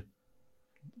legend.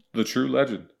 The true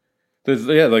legend.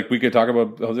 We could talk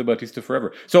about Jose Bautista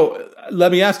forever. So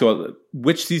let me ask you,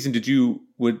 which season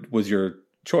was your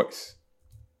choice?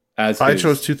 I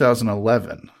chose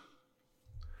 2011.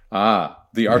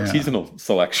 The artisanal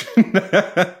selection.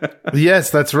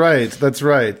 Yes, that's right.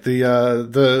 The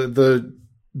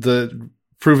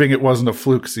proving it wasn't a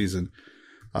fluke season.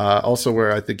 Also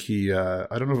where I think he, I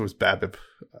don't know if it was BABIP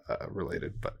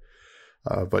related,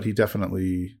 but he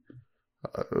definitely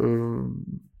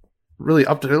really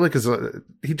upped it because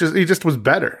he just was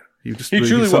better. He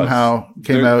truly somehow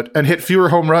came out and hit fewer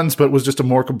home runs, but was just a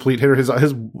more complete hitter.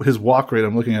 His walk rate,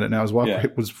 I'm looking at it now, his walk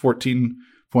rate was 14.6%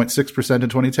 in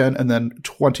 2010 and then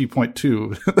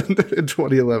 20.2 in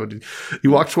 2011. He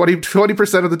walked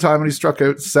 20% of the time and he struck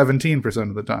out 17%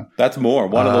 of the time. That's more.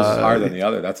 One of those is higher than the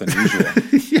other. That's unusual.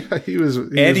 Yeah, he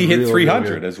hit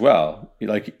 300 as well. He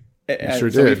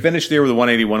finished the year with a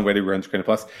 181 weighted runs per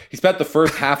plus. He spent the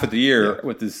first half of the year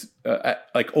with his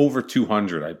over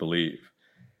 200, I believe.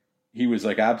 He was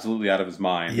absolutely out of his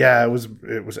mind. Yeah, it was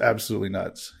absolutely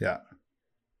nuts. Yeah.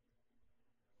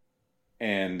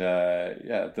 And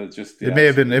it may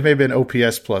have been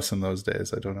OPS plus in those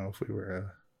days. I don't know if we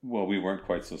were. Well, we weren't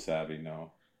quite so savvy,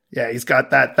 no. Yeah, he's got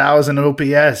that 1,000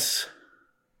 OPS.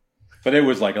 But it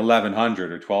was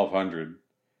 1,100 or 1,200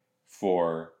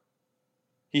 for.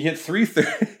 He hit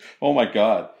 330. Oh my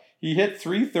God, he hit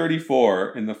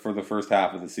 334 for the first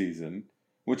half of the season,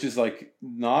 which is like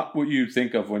not what you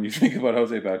think of when you think about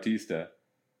Jose Bautista.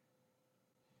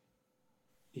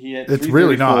 He had It's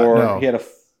really not. No. He had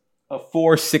a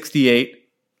 468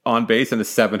 on base and a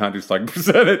 700 slugging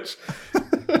percentage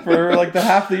for like the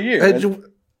half the year.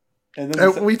 And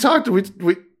then we talked to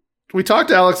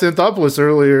Alex Anthopoulos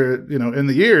earlier, in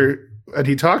the year, and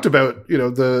he talked about,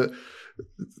 the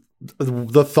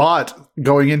thought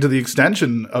going into the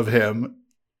extension of him,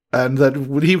 and that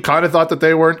he kind of thought that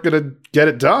they weren't going to get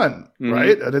it done,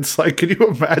 right? And it's like, can you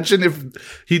imagine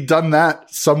if he'd done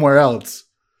that somewhere else?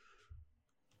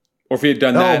 Or if he had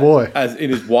done that as in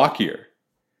his walk year.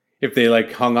 If they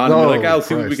like hung on and were like, I'll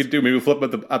see what we could do. Maybe we'll flip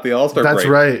at the All-Star break. That's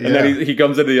right. And then he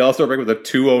comes into the All-Star break with a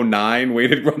 209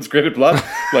 weighted runs created plus.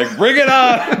 Like, bring it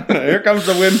on. Here comes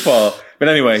the windfall. But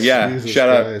anyway, yeah. Shout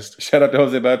out to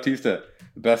Jose Bautista.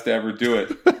 The best to ever do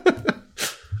it.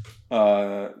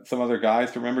 Some other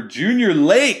guys to remember. Junior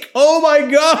Lake. Oh my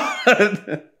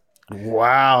God.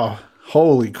 Wow.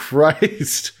 Holy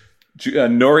Christ.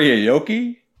 Nori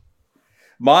Aoki.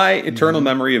 My eternal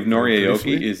memory of Nori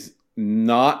Aoki is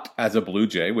not as a Blue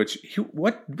Jay,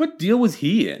 what deal was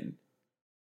he in?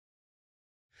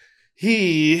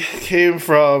 He came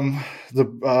from the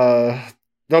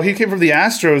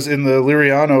Astros in the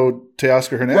Liriano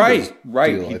Teoscar Hernandez.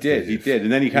 Right. He did.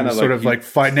 And then he kind of sort of like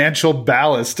financial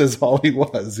ballast is all he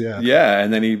was. Yeah. Yeah.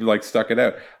 And then he like stuck it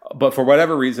out. But for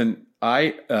whatever reason,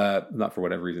 my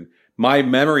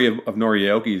memory of Nori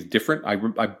Aoki is different. I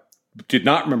did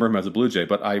not remember him as a Blue Jay,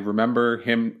 but I remember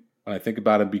him when I think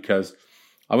about him because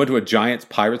I went to a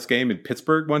Giants-Pirates game in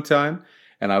Pittsburgh one time,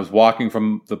 and I was walking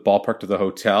from the ballpark to the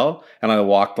hotel, and I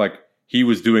walked like he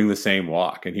was doing the same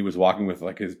walk, and he was walking with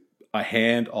like a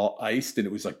hand all iced, and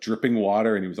it was like dripping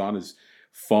water, and he was on his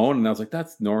phone, and I was like,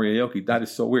 that's Nori Aoki. That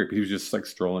is so weird, because he was just like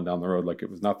strolling down the road like it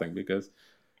was nothing, because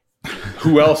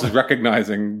who else is pulling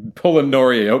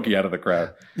Nori Aoki out of the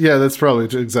crowd? Yeah, that's probably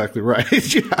exactly right.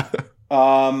 Yeah.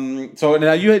 So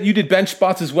now you did bench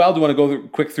spots as well. Do you want to go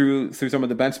quick through some of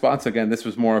the bench spots? Again, this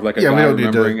was more of like a guy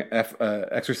remembering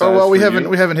exercise. Oh well, we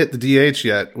haven't hit the DH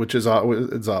yet, which is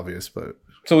it's obvious, but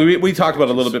so we talked about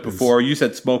it a little bit before. You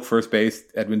said Smoke first base,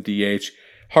 Edwin DH.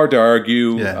 Hard to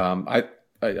argue. Yeah.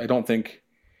 I don't think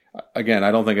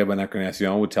Edwin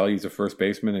Encarnacion would tell you he's a first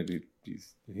baseman.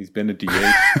 He's been a DH.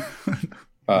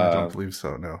 I don't believe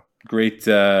so. No. Great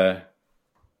hitter.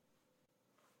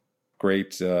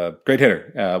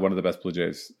 One of the best Blue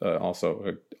Jays. Also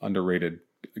an underrated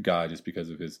guy just because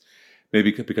of his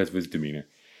demeanor.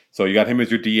 So you got him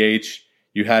as your DH.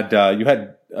 You had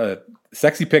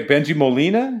sexy pick Benji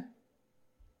Molina.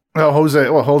 Oh, Jose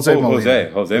Molina. Jose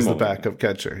is Molina. The backup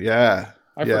catcher. Yeah.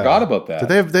 I forgot about that.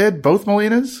 They had both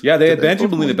Molinas? Yeah, they had Benji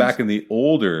Molina back in the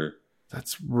older.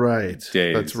 That's right.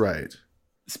 Days. That's right.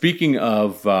 Speaking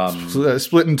of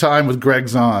splitting time with Greg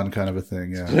Zahn kind of a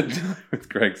thing, yeah. Splitting time with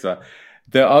Greg Zahn.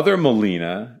 The other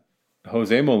Molina,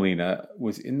 Jose Molina,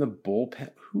 was in the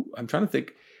bullpen. I'm trying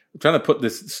to put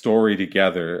this story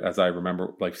together as I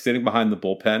remember, like sitting behind the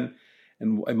bullpen,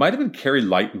 and it might have been Kerry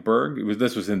Lightenberg.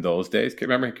 This was in those days.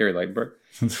 Remember Kerry Lightenberg?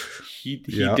 He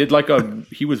did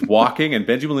he was walking, and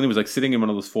Benji Molina was like sitting in one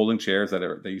of those folding chairs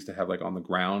that they used to have like on the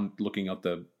ground, looking out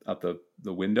the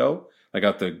window, like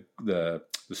out the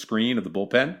screen of the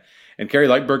bullpen. And Kerry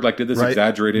Lightenberg like did this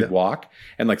exaggerated walk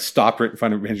and like stopped right in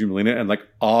front of Benji Molina and like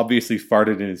obviously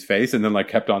farted in his face and then like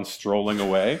kept on strolling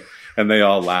away, and they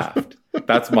all laughed.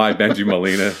 That's my Benji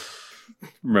Molina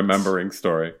remembering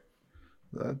story.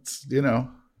 That's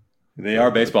they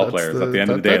are baseball players at the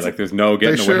end of the day. Like there's no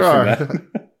getting away from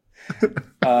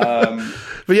that.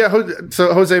 But yeah,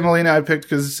 so Jose Molina I picked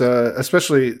because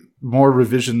especially more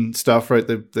revision stuff, right?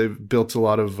 They've built a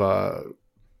lot of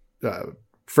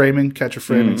catcher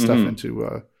framing stuff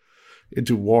into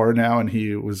WAR now, and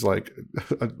he was like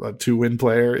a 2-win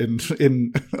player in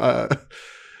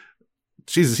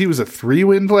Jesus, he was a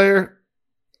 3-win player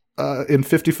in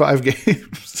 55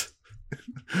 games.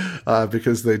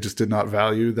 Because they just did not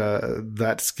value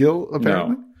that skill,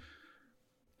 apparently. No.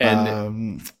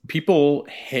 And people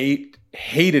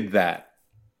hated that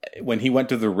when he went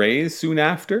to the Rays soon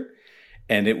after.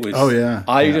 And it was,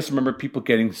 just remember people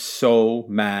getting so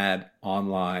mad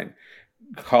online,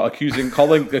 accusing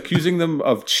them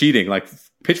of cheating. Like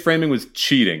pitch framing was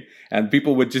cheating, and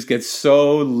people would just get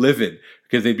so livid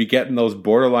because they'd be getting those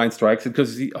borderline strikes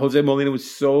because Jose Molina was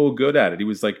so good at it. He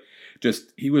was like,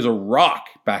 he was a rock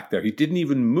back there. He didn't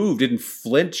even move, didn't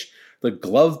flinch. The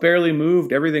glove barely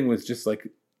moved. Everything was just like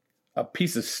a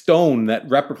piece of stone that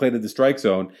replicated the strike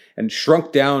zone and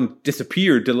shrunk down,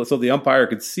 disappeared so the umpire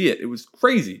could see it. It was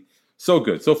crazy. So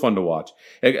good. So fun to watch.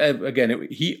 Again,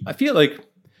 I feel like,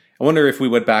 I wonder if we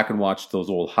went back and watched those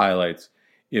old highlights,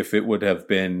 if it would have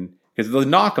been, because the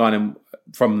knock on him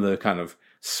from the kind of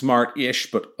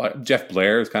smart-ish, but Jeff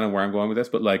Blair is kind of where I'm going with this,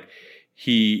 but like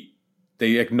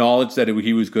they acknowledged that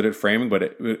he was good at framing, but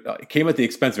it came at the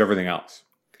expense of everything else.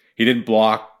 He didn't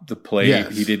block the plate.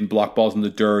 Yes. He didn't block balls in the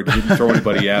dirt. He didn't throw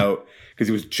anybody out because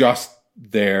he was just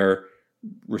there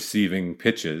receiving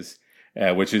pitches,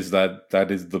 which is that's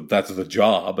the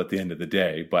job at the end of the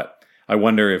day. But I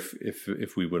wonder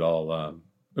if we would all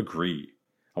agree.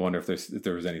 I wonder if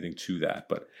there was anything to that,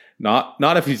 but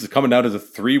not if he's coming out as a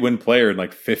 3-win player in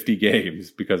like 50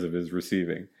 games because of his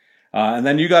receiving. And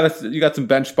then you got some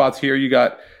bench spots here. You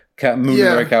got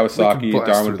Munenori Kawasaki,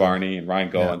 Darwin Barney, and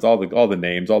Ryan Goins, all the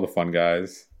names, all the fun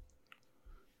guys.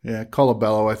 Yeah,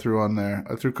 Colabello I threw on there.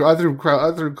 I threw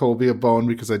Colby a bone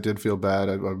because I did feel bad.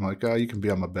 I'm like, you can be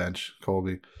on my bench,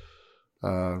 Colby.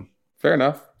 Fair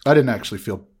enough. I didn't actually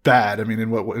feel bad. I mean, in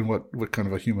what kind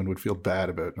of a human would feel bad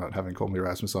about not having Colby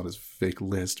Rasmus on his fake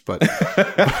list? But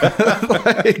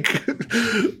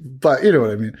but you know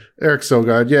what I mean. Eric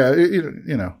Sogard, yeah,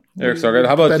 you know. Eric Sogard.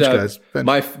 How about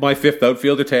my fifth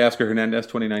outfielder, Teoscar Hernandez,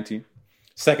 2019.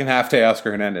 Second half,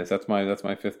 Teoscar Hernandez. That's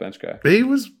my fifth bench guy. He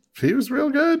was real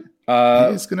good.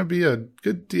 He's going to be a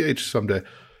good DH someday.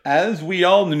 As we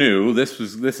all knew,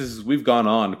 we've gone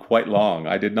on quite long.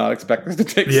 I did not expect this to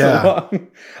take so long.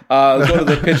 Let's go to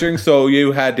the pitching. So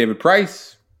you had David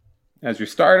Price as your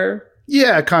starter.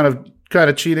 Yeah, kind of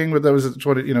cheating, but that was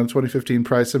 2015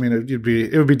 Price. I mean, it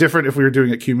would be different if we were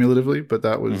doing it cumulatively, but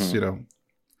that was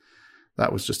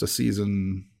that was just a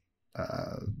season,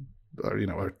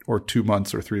 or 2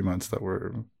 months or 3 months that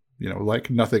were like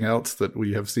nothing else that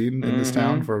we have seen in this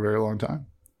town for a very long time.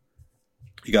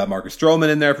 You got Marcus Stroman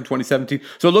in there from 2017.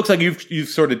 So it looks like you've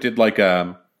sort of did like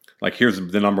here's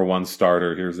the number 1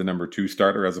 starter, here's the number 2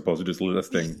 starter, as opposed to just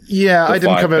listing. Yeah, I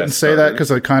didn't come out and say that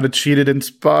because I kind of cheated in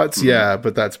spots. Mm-hmm. Yeah,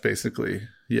 but that's basically,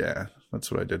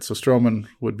 that's what I did. So Stroman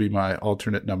would be my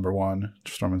alternate number 1.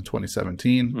 Stroman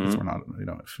 2017 because we're not,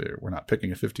 if we're not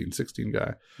picking a 15-16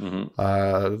 guy.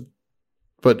 Mm-hmm.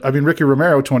 But I mean, Ricky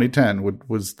Romero 2010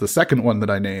 was the second one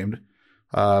that I named.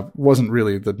 Wasn't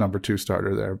really the number 2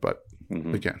 starter there, but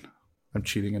again, I'm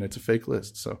cheating and it's a fake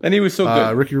list. So, and he was so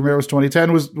good. Ricky Romero's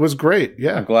 2010 was great.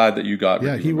 Yeah, I'm glad that you got.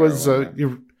 Yeah, he was. These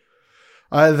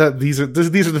are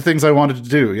the things I wanted to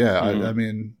do. Yeah, I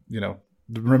mean,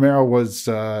 Romero was.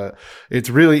 It's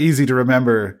really easy to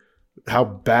remember how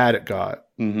bad it got,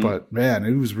 but man,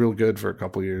 it was real good for a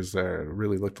couple of years there. It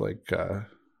really looked like the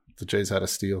Jays had a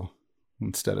steal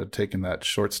instead of taking that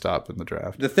shortstop in the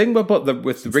draft. The thing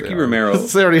with Ricky Romero,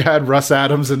 they already had Russ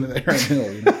Adams and Aaron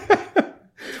Hill.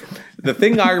 The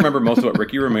thing I remember most about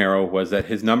Ricky Romero was that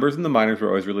his numbers in the minors were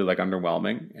always really like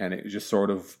underwhelming, and it was just sort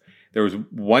of. There was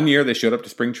one year they showed up to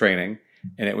spring training,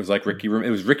 and it was like Ricky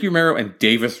Romero and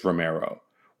Davis Romero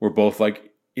were both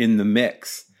like in the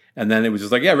mix, and then it was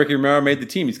just like, Ricky Romero made the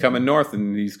team. He's coming north,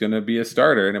 and he's going to be a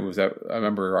starter. And it was I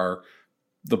remember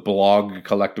the blog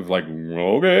collective like,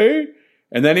 okay,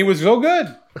 and then he was so good,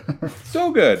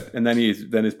 and then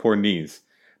his poor knees.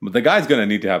 But the guy's going to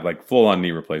need to have like full-on knee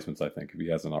replacements, I think, if he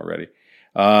hasn't already.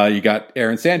 You got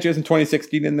Aaron Sanchez in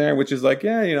 2016 in there, which is like,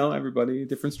 everybody,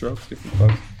 different strokes, different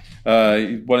folks.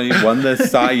 He won the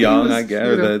Cy Young, I guess,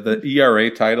 or the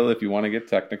ERA title, if you want to get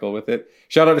technical with it.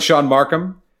 Shout out to Sean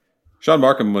Markham. Sean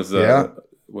Markham was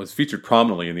featured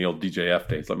prominently in the old DJF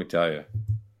days, let me tell you.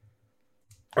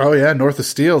 Oh, yeah, North of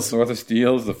Steels.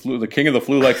 The king of the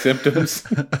flu-like symptoms.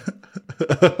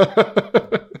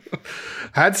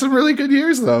 Had some really good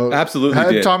years, though. Absolutely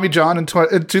had Tommy John in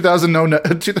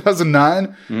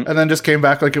 2009, and then just came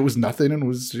back like it was nothing and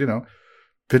was,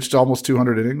 pitched almost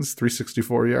 200 innings,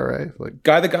 3.64 ERA. Like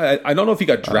guy, I don't know if he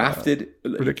got drafted.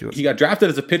 Ridiculous. He got drafted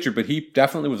as a pitcher, but he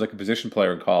definitely was like a position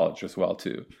player in college as well,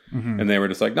 too. Mm-hmm. And they were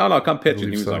just like, no, come pitch.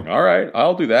 And he was like, all right,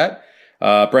 I'll do that.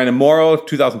 Brandon Morrow,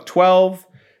 2012.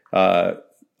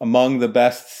 Among the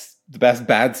best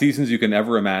bad seasons you can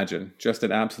ever imagine. Just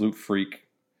an absolute freak.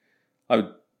 I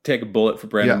would take a bullet for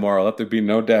Brandon Morrow. Let there be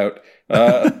no doubt.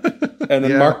 And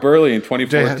then Mark Burley in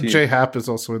 2014. J Happ is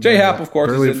also in there. J Happ, of course,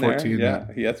 Burley is in 14, there.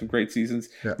 Yeah, he had some great seasons.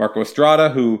 Yeah. Marco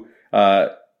Estrada, who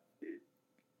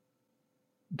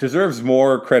deserves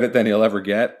more credit than he'll ever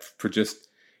get for just,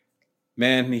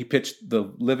 man, he pitched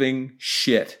the living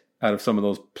shit out of some of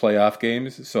those playoff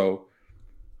games. So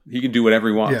he can do whatever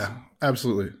he wants. Yeah,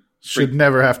 absolutely. Should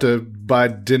never have to buy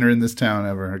dinner in this town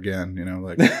ever again,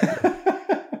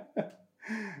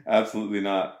 Absolutely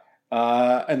not.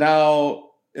 And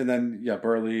then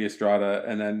Burley, Estrada,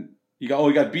 and then you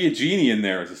got Biagini in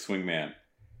there as a swingman.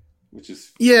 which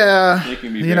is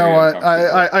making me very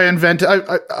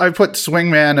uncomfortable. I put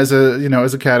swingman as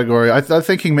a category. I'm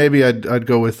thinking maybe I'd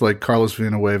go with like Carlos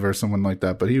Villanueva or someone like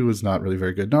that, but he was not really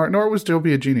very good. Nor was Joe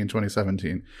Biagini in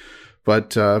 2017.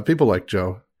 But people like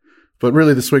Joe. But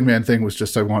really, the swingman thing was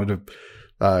just I wanted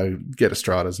to get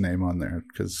Estrada's name on there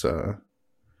because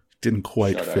didn't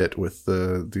quite fit with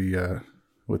the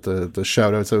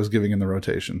shout outs I was giving in the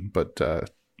rotation. But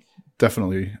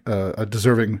definitely a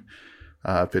deserving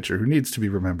pitcher who needs to be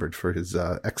remembered for his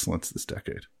excellence this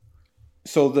decade.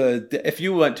 So if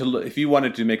you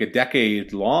wanted to make a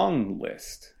decade long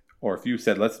list, or if you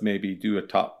said let's maybe do a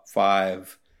top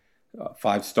five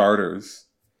starters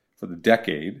for the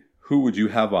decade, who would you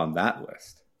have on that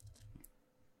list?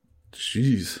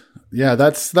 Jeez, yeah,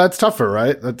 that's tougher,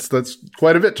 right? That's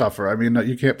quite a bit tougher. I mean,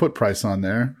 you can't put Price on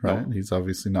there, right? No. He's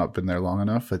obviously not been there long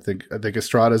enough. I think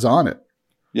Estrada's on it.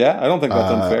 Yeah, I don't think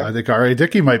that's unfair. I think R.A.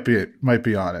 Dickey might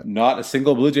be on it. Not a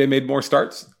single Blue Jay made more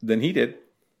starts than he did.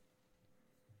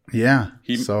 Yeah,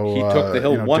 he took the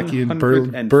hill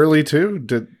 100 and Burley too.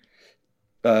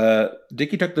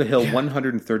 Dickey took the hill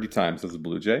 130 times as a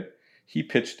Blue Jay. He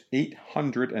pitched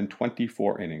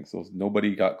 824 innings. So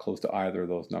nobody got close to either of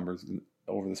those numbers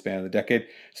over the span of the decade.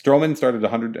 Stroman started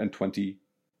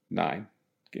 129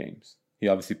 games. He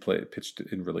obviously pitched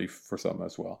in relief for some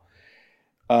as well.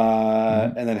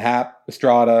 And then Happ,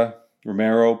 Estrada,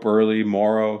 Romero, Burley,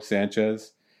 Morrow,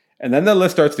 Sanchez. And then the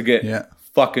list starts to get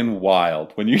fucking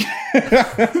wild when you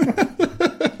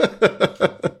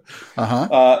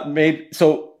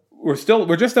so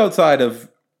we're just outside of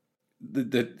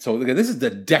so this is the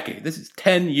decade. This is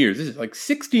 10 years. This is like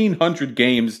 1,600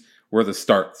 games worth of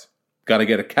starts. Got to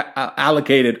get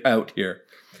allocated out here.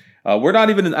 We're not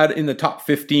even in the top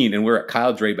 15, and we're at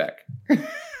Kyle Drabek.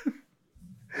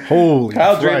 Holy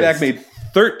Kyle Christ. Drabek made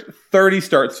 30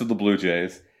 starts for the Blue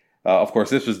Jays. Of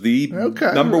course, this was the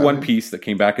number one piece that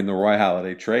came back in the Roy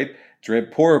Halladay trade.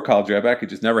 Poor Kyle Drabek. It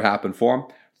just never happened for him.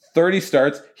 30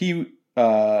 starts. He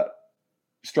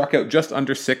struck out just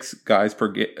under 6 guys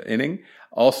per inning.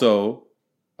 Also,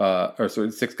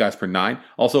 6 guys per 9.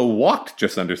 Also walked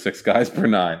just under 6 guys per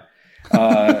 9.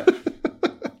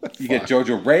 You get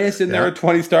Jojo Reyes in there at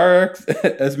 20 starts.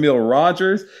 Esmil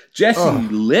Rogers. Jesse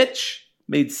Litch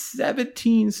made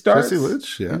 17 starts in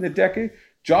the decade.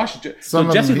 Jesse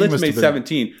Litch made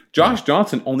 17. Josh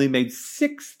Johnson only made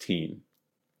 16.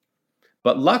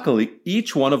 But luckily,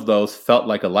 each one of those felt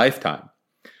like a lifetime.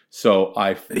 So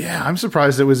I'm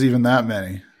surprised it was even that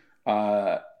many.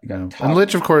 And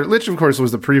Litch, of course,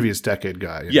 was the previous decade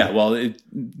guy. Yeah, well,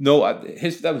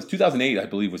 that was 2008, I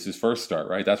believe, was his first start.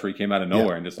 Right, that's where he came out of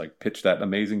nowhere and just like pitched that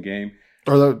amazing game.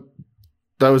 Or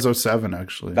that was 2007,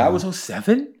 actually. That was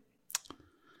 2007.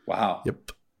 Wow.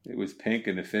 Yep. It was pink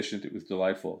and efficient. It was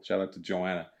delightful. Shout out to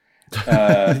Joanna.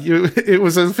 It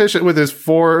was efficient with his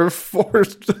four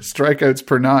strikeouts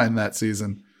per 9 that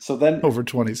season. So then over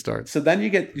 20 starts. So then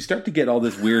you start to get all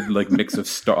this weird like mix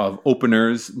of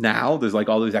openers. Now there's like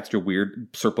all these extra weird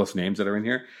surplus names that are in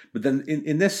here. But then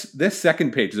in this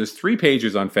second page, there's 3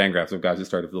 pages on Fangraphs of guys who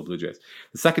started for the Blue Jays.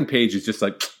 The second page is just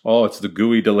like, oh, it's the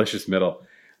gooey, delicious middle.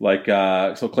 Like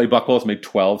so Clay Buchholz made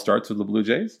 12 starts with the Blue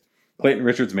Jays. Clayton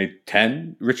Richards made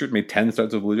 10. Richard made 10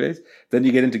 starts with the Blue Jays. Then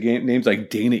you get into names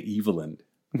like Dana Eveland.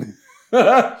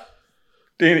 Dana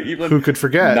Eveland. Who could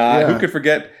forget? Who could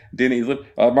forget Dana Eveland?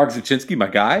 Mark Zaczynski, my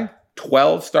guy,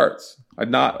 12 starts. I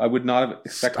would not have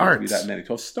expected it to be that many.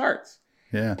 12 starts.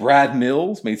 Yeah. Brad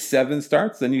Mills made 7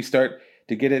 starts. Then you start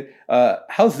to get it.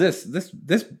 How's this?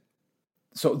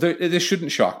 So this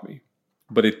shouldn't shock me,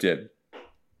 but it did.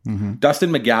 Mm-hmm.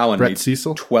 Dustin McGowan made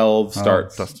Cecil? 12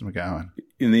 starts. Dustin McGowan.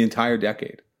 In the entire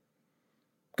decade.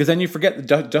 Because then you forget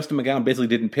that Dustin McGowan basically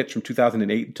didn't pitch from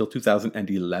 2008 until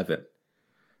 2011.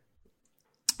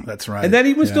 That's right. And then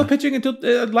he was still pitching until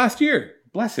last year.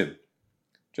 Bless him.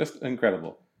 Just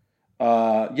incredible.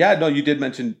 You did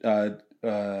mention,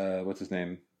 what's his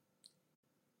name?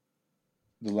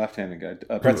 The left-handed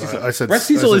guy. Brett Cecil. I said Brett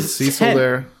Cecil is Cecil 10,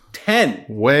 there. 10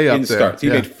 way up in there. Starts. He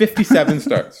made 57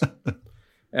 starts.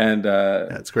 And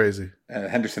that's crazy.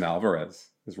 Henderson Alvarez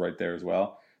is right there as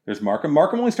well. There's Markham.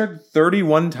 Markham only started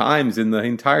 31 times in the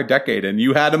entire decade, and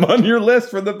you had him on your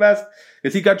list for the best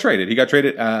because he got traded. He got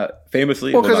traded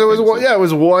famously. Well, because it was 1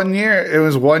 year. It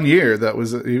was 1 year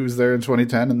he was there in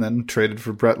 2010, and then traded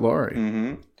for Brett Laurie.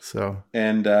 Mm-hmm. So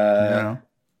and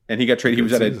he got traded.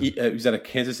 He was at a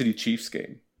Kansas City Chiefs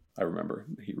game. I remember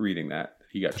reading that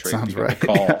he got traded. Sounds right.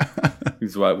 Call. He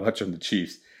was watching the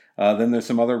Chiefs. Then there's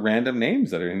some other random names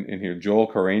that are in here. Joel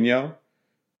Carreño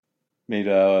made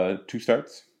 2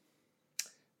 starts.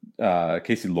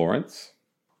 Casey Lawrence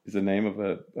is the name of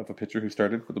a pitcher who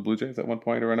started for the Blue Jays at one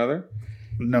point or another.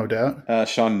 No doubt.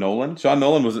 Sean Nolan. Sean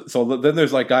Nolan was so. Then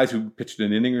there's like guys who pitched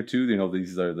an inning or two. You know,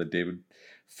 these are the David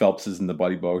Phelpses and the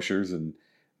Buddy Boschers and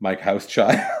Mike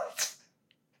Housechild.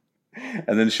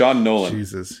 And then Sean Nolan.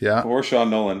 Jesus, yeah. Poor Sean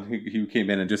Nolan. He came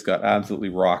in and just got absolutely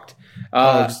rocked.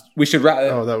 We should.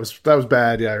 That was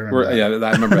bad. Yeah, I remember. That. Yeah,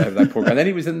 I remember that poor guy. And then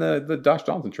he was in the Josh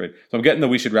Johnson trade. So I'm getting that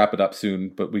we should wrap it up soon,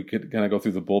 but we could kind of go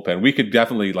through the bullpen. We could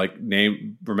definitely like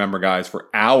remember guys for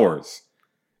hours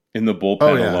in the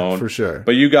bullpen alone, for sure.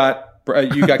 But you got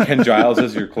Ken Giles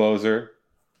as your closer,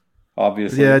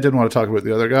 obviously. Yeah, I didn't want to talk about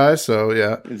the other guy, so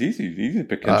yeah, it's easy to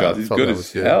pick Ken Giles. He's good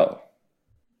as hell.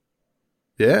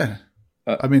 Yeah.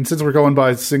 I mean, since we're going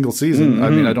by single season, I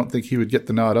mean, I don't think he would get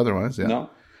the nod otherwise. Yeah. No.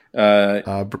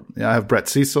 I have Brett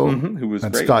Cecil, who was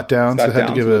and great. Scott Downs. I had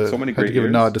to give a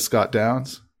years. nod to Scott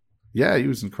Downs. Yeah, he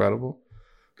was incredible.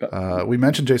 We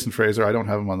mentioned Jason Fraser. I don't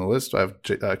have him on the list. I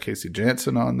have Casey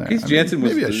Janssen on there. I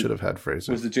should have had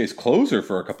Fraser. Was the Jays closer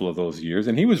for a couple of those years,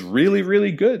 and he was really,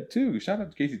 really good too. Shout out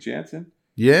to Casey Janssen.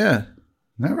 Yeah.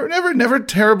 Never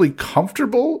terribly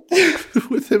comfortable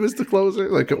with him as the closer.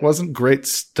 Like, it wasn't great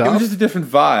stuff. It was just a different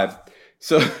vibe.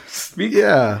 So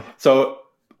So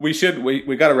we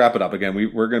got to wrap it up again.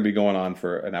 We're going to be going on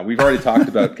for now. We've already talked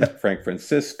about Frank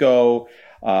Francisco.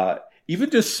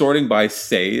 Even just sorting by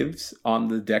saves on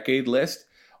the decade list.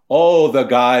 Oh, the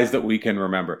guys that we can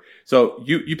remember. So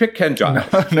you picked Ken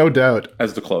Giles, no doubt,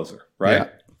 as the closer, right? Yeah.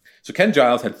 So Ken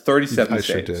Giles had 37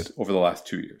 saves sure over the last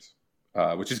 2 years,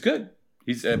 which is good.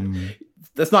 He's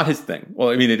that's not his thing. Well,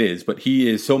 I mean, it is, but he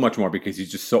is so much more because he's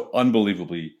just so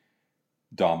unbelievably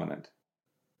dominant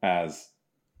as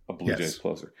a Blue Jays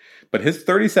closer. But his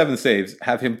 37 saves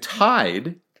have him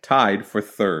tied for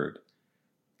third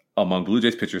among Blue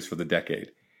Jays pitchers for the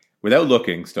decade. Without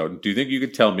looking, Stoughton, do you think you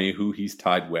could tell me who he's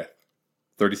tied with?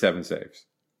 37 saves.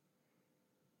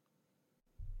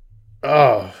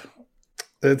 Oh,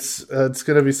 it's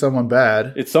going to be someone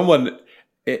bad. It's someone.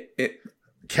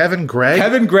 Kevin Gregg?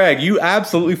 Kevin Gregg, you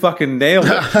absolutely fucking nailed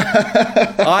it.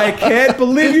 I can't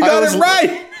believe you got it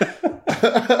right.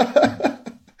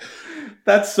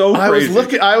 That's so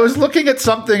crazy. I was looking at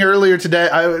something earlier today.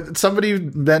 Somebody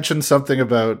mentioned something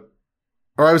about,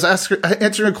 or I was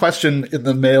answering a question in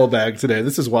the mailbag today.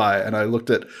 This is why. And I looked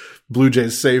at Blue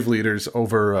Jays save leaders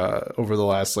over the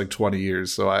last like 20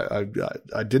 years. So I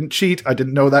didn't cheat. I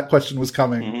didn't know that question was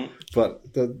coming,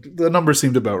 but the number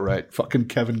seemed about right. Fucking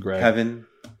Kevin Gregg. Kevin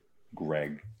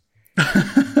Gregg.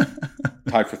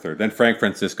 Tied for third. Then Frank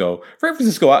Francisco.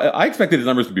 I expected his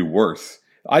numbers to be worse.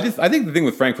 I think the thing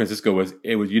with Frank Francisco was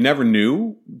you never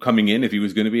knew coming in if he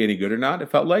was going to be any good or not. It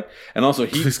felt like, and also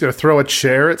he's going to throw a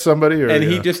chair at somebody,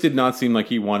 he just did not seem like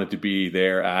he wanted to be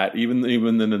there at even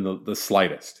in the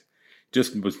slightest.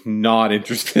 Just was not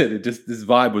interested. This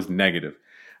vibe was negative.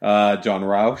 John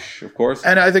Roush, of course,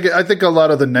 and I think a lot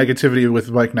of the negativity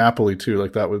with Mike Napoli too,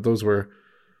 like that. Those were.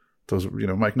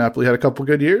 Mike Napoli had a couple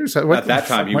good years. At that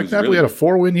time, Mike Napoli had a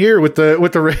 4-win year with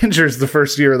the Rangers the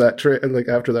first year of that trade. Like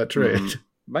after that trade,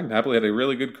 Mike Napoli had a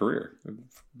really good career, a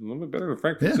little bit better than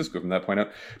Frank Francisco from that point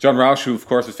out. John Roush, who of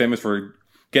course was famous for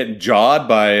getting jawed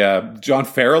by John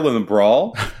Farrell in the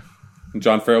brawl. And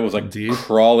John Farrell was like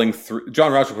crawling through.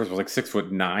 John Roush, of course, was like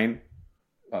 6'9",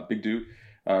 big dude.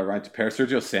 Ryan Tepera,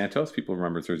 Sergio Santos. People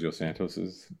remember Sergio Santos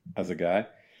as a guy.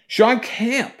 Sean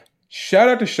Camp. Shout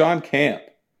out to Sean Camp.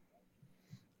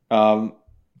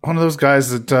 One of those guys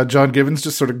that John Gibbons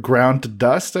just sort of ground to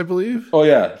dust, I believe. Oh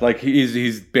yeah, like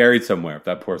he's buried somewhere.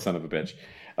 That poor son of a bitch.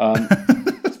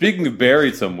 Speaking of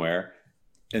buried somewhere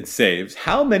and saves,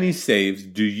 how many saves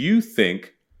do you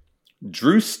think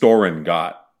Drew Storen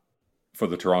got for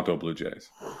the Toronto Blue Jays?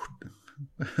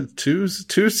 two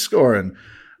scoring.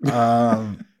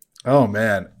 Oh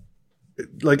man.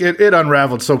 Like it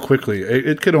unraveled so quickly.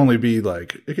 It could only be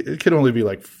like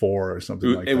 4 or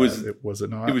something like that. Was it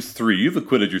not? It was 3. You've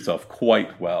acquitted yourself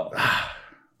quite well.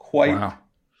 Quite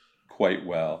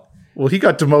well. Well, he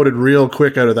got demoted real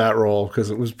quick out of that role because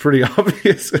it was pretty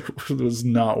obvious it was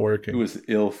not working. It was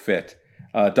ill fit.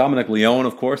 Dominic Leone,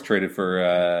 of course, traded for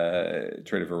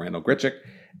Randall Grichuk,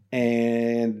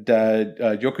 and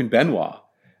Joaquin Benoit,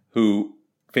 who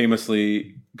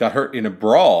famously got hurt in a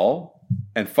brawl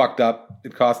and fucked up.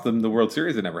 It cost them the World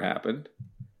Series that never happened.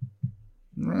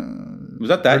 Was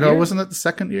that year? No, wasn't that the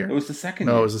second year? It was the second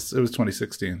year. No, it was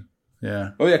 2016. Yeah.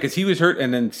 Oh, yeah, because he was hurt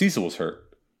and then Cecil was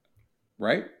hurt.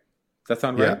 Right? Does that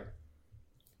sound right?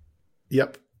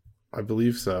 Yep. I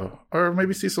believe so. Or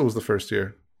maybe Cecil was the first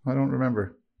year. I don't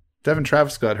remember. Devin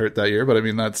Travis got hurt that year, but I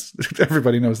mean, that's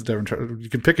everybody knows that Devin Travis. You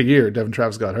can pick a year Devin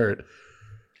Travis got hurt.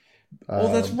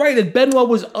 Oh, that's right. And Benoit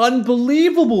was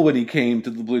unbelievable when he came to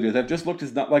the Blue Jays. I've just looked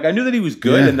his like I knew that he was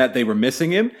good and that they were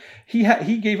missing him. He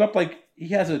gave up he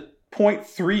has a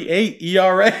 .38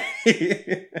 ERA.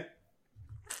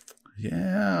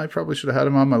 Yeah, I probably should have had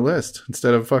him on my list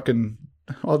instead of fucking.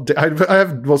 I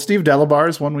have Steve Delabar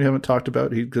is one we haven't talked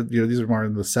about. These are more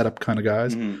the setup kind of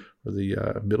guys, or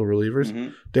the middle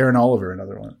relievers. Darren Oliver,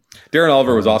 another one. Darren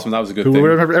Oliver was awesome. That was a good thing.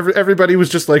 Everybody was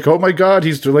just like, "Oh my god!"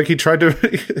 He's like, he tried to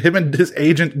him and his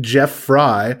agent Jeff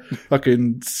Fry,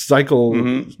 fucking cycle,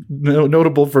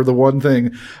 notable for the one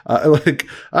thing,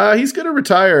 he's gonna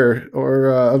retire,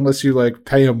 or unless you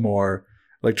pay him more.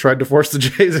 Tried to force the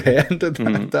Jays' hand at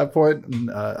that point. And,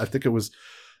 I think it was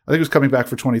coming back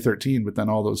for 2013, but then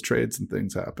all those trades and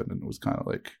things happened, and it was kind of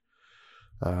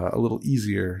a little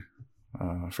easier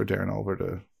for Darren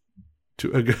Oliver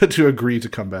to agree to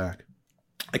come back.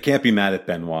 I can't be mad at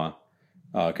Benoit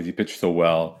because he pitched so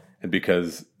well, and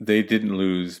because they didn't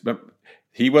lose. But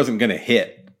he wasn't going to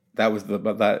hit. That was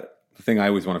the thing I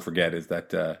always want to forget is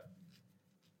that it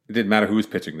didn't matter who was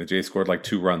pitching. The Jays scored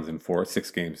 2 runs in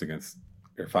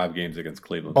 5 games against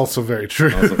Cleveland. Also very true.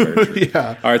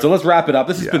 Yeah. All right, so let's wrap it up.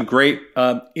 This has been great.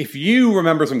 If you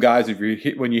remember some guys,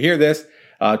 when you hear this,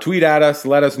 tweet at us.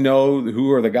 Let us know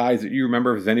who are the guys that you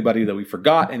remember. If there's anybody that we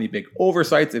forgot, any big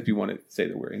oversights, if you want to say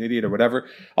that we're an idiot or whatever.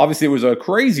 Obviously, it was a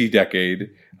crazy decade.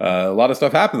 A lot of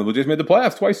stuff happened. The Blue Jays made the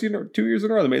playoffs 2 years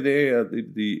in a row. They made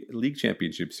the league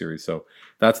championship series. So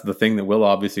that's the thing that we'll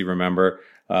obviously remember.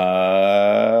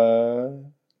 I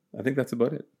think that's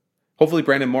about it. Hopefully,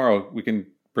 Brandon Morrow, we can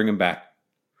bring him back.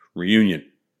 Reunion.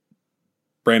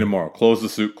 Brandon Morrow, close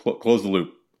the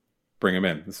loop. Bring him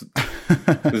in. This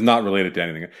is not related to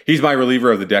anything. He's my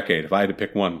reliever of the decade. If I had to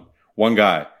pick one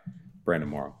guy, Brandon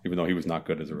Morrow. Even though he was not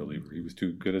good as a reliever, he was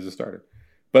too good as a starter.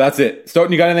 But that's it.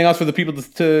 Stoughton, you got anything else for the people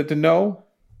to know?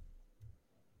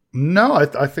 No,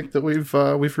 I think that we've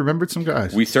remembered some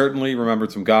guys. We certainly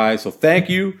remembered some guys. So thank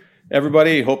you.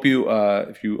 Everybody, hope you,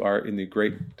 if you are in the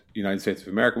great United States of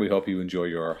America, we hope you enjoy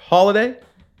your holiday.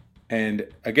 And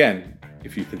again,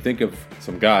 if you can think of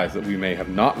some guys that we may have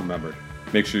not remembered,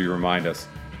 make sure you remind us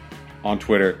on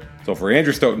Twitter. So for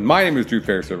Andrew Stoughton, my name is Drew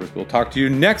Fairservice. We'll talk to you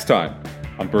next time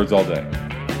on Birds All Day.